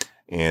room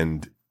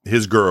and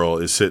his girl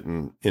is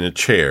sitting in a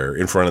chair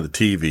in front of the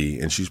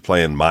TV and she's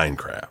playing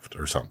Minecraft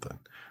or something,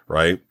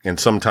 right? And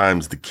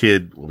sometimes the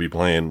kid will be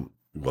playing,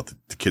 well,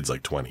 the kid's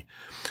like 20,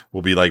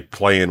 will be like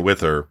playing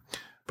with her,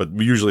 but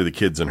usually the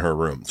kid's in her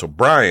room. So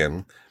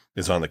Brian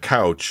is on the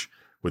couch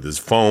with his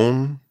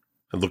phone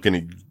and looking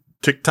at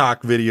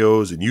TikTok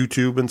videos and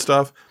YouTube and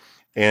stuff.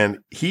 And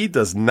he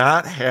does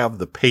not have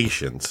the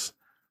patience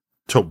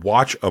to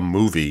watch a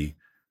movie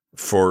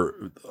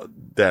for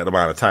that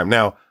amount of time.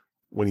 Now,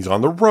 when he's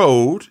on the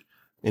road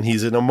and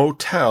he's in a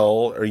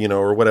motel or,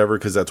 or whatever,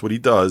 because that's what he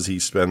does. He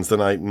spends the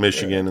night in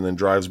Michigan and then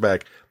drives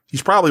back.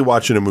 He's probably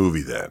watching a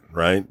movie then,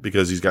 right?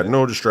 Because he's got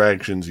no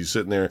distractions. He's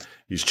sitting there.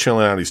 He's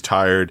chilling out. He's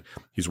tired.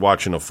 He's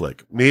watching a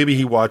flick. Maybe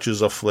he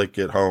watches a flick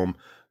at home.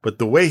 But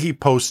the way he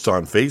posts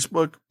on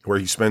Facebook, where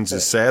he spends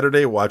his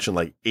Saturday watching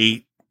like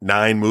 8,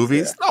 9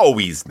 movies. Yeah. No,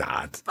 he's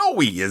not. No,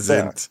 he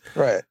isn't.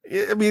 Yeah, right.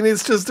 I mean,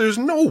 it's just, there's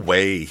no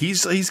way.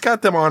 He's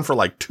got them on for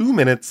like 2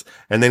 minutes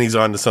and then he's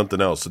on to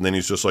something else. And then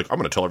he's just like, I'm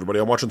going to tell everybody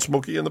I'm watching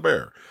Smokey and the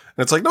Bear. And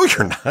it's like, no,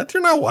 you're not.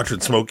 You're not watching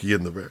Smokey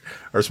and the Bear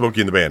or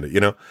Smokey and the Bandit,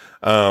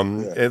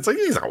 And it's like,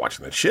 he's not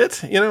watching that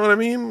shit. You know what I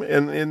mean?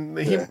 And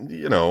he,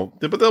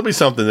 but there'll be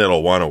something that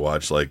he'll want to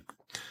watch, like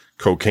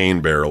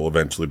Cocaine Bear will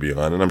eventually be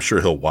on. And I'm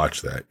sure he'll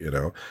watch that,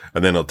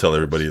 and then he'll tell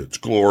everybody it's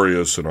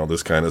glorious and all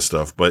this kind of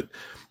stuff. But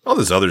all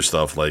this other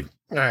stuff, like,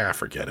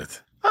 forget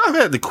it. I've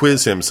had to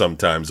quiz him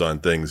sometimes on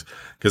things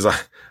because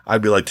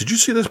I'd be like, did you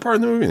see this part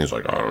in the movie? And he's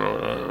like, I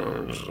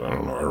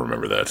don't know. I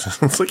remember that.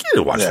 It's like, you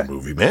didn't watch the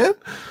movie, man.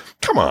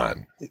 Come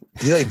on.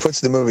 He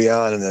puts the movie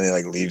on and then he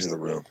leaves the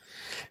room.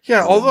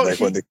 Yeah, although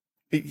when the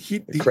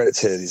credits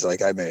hit, he's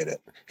like, I made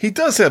it. He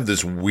does have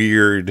this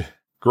weird,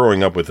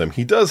 growing up with him,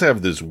 he does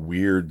have this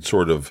weird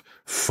sort of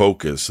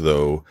focus,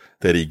 though,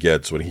 that he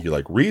gets when he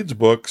reads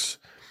books.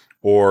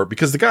 Or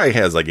because the guy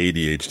has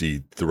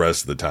ADHD the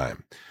rest of the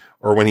time,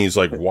 or when he's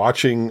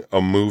watching a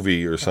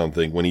movie or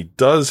something, when he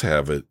does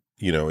have it,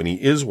 and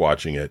he is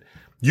watching it,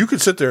 you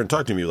could sit there and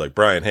talk to me like,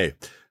 Brian, hey,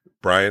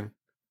 Brian.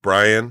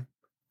 And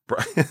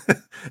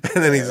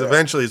then he's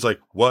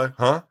like, what?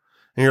 Huh?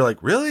 And you're like,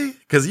 really?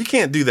 Because you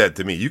can't do that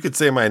to me. You could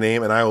say my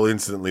name and I will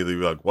instantly be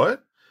like,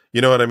 what?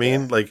 You know what I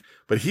mean? Yeah.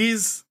 But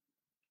he's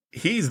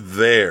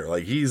there.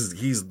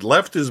 He's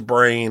left his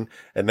brain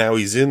and now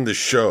he's in the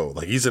show.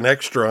 He's an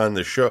extra on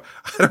the show.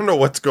 I don't know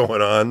what's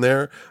going on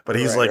there, but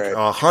he's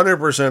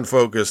 100%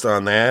 focused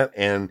on that.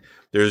 And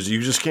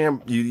you just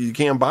can't, you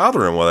can't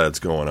bother him while that's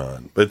going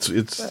on. But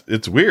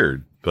it's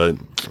weird, but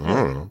I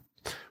don't know.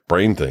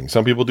 Brain thing.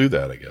 Some people do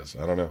that, I guess.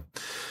 I don't know.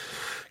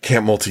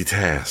 Can't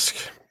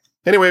multitask.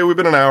 Anyway, we've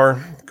been an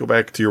hour. Go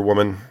back to your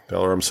woman.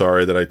 Tell her I'm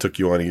sorry that I took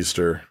you on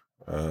Easter.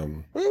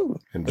 It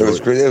was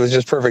great. It was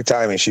just perfect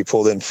timing. She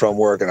pulled in from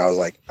work, and I was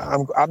like,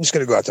 "I'm just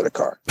going to go out to the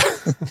car."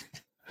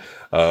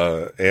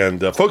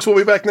 And folks, we'll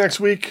be back next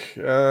week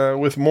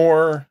with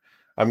more.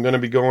 I'm going to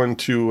be going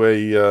to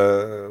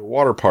a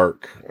water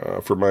park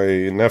for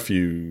my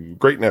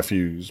great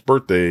nephew's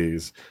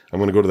birthdays. I'm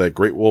going to go to that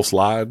Great Wolf's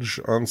Lodge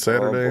on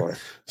Saturday.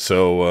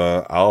 So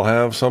I'll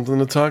have something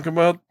to talk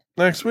about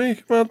next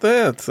week about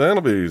that.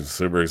 That'll be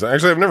super exciting.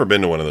 Actually, I've never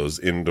been to one of those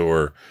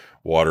indoor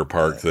water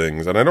park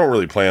things, and I don't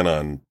really plan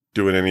on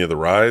doing any of the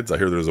rides. I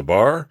hear there's a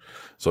bar,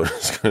 so I'm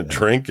just going to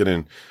drink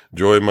and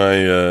enjoy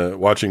my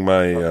watching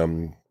my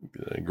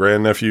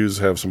grandnephews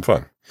have some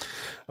fun.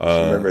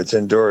 Remember, it's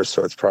indoors,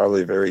 so it's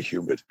probably very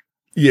humid.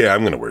 Yeah, I'm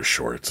going to wear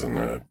shorts and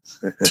a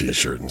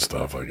t-shirt and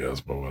stuff, I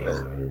guess, but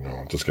whatever.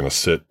 I'm just going to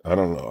sit. I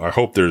don't know. I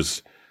hope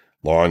there's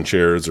lawn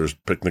chairs or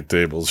picnic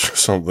tables or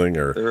something,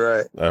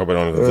 or I hope I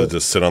don't have to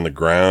just sit on the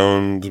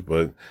ground,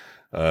 but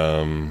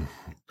I'm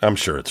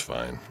sure it's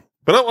fine.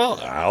 But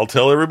I'll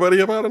tell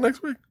everybody about it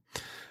next week.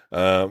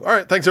 All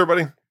right. Thanks,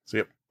 everybody. See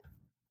you.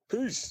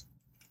 Peace.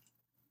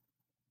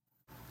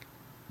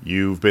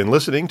 You've been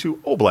listening to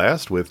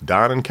Oblast with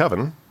Don and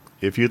Kevin.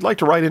 If you'd like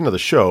to write into the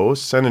show,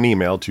 send an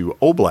email to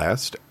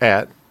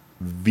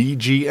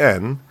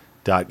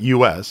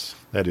oblast@vgn.us.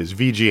 That is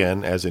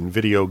VGN as in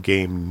video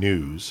game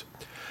news.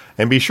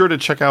 And be sure to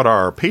check out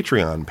our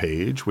Patreon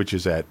page, which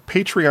is at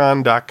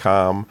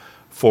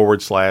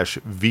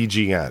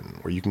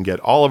patreon.com/VGN, where you can get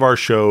all of our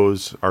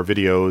shows, our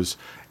videos,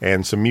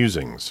 and some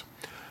musings.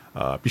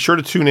 Be sure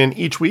to tune in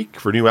each week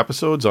for new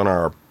episodes on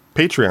our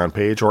Patreon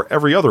page or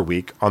every other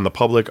week on the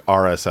public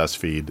RSS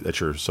feed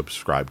that you're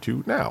subscribed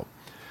to now.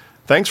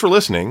 Thanks for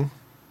listening,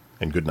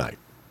 and good night.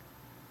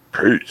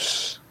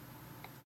 Peace.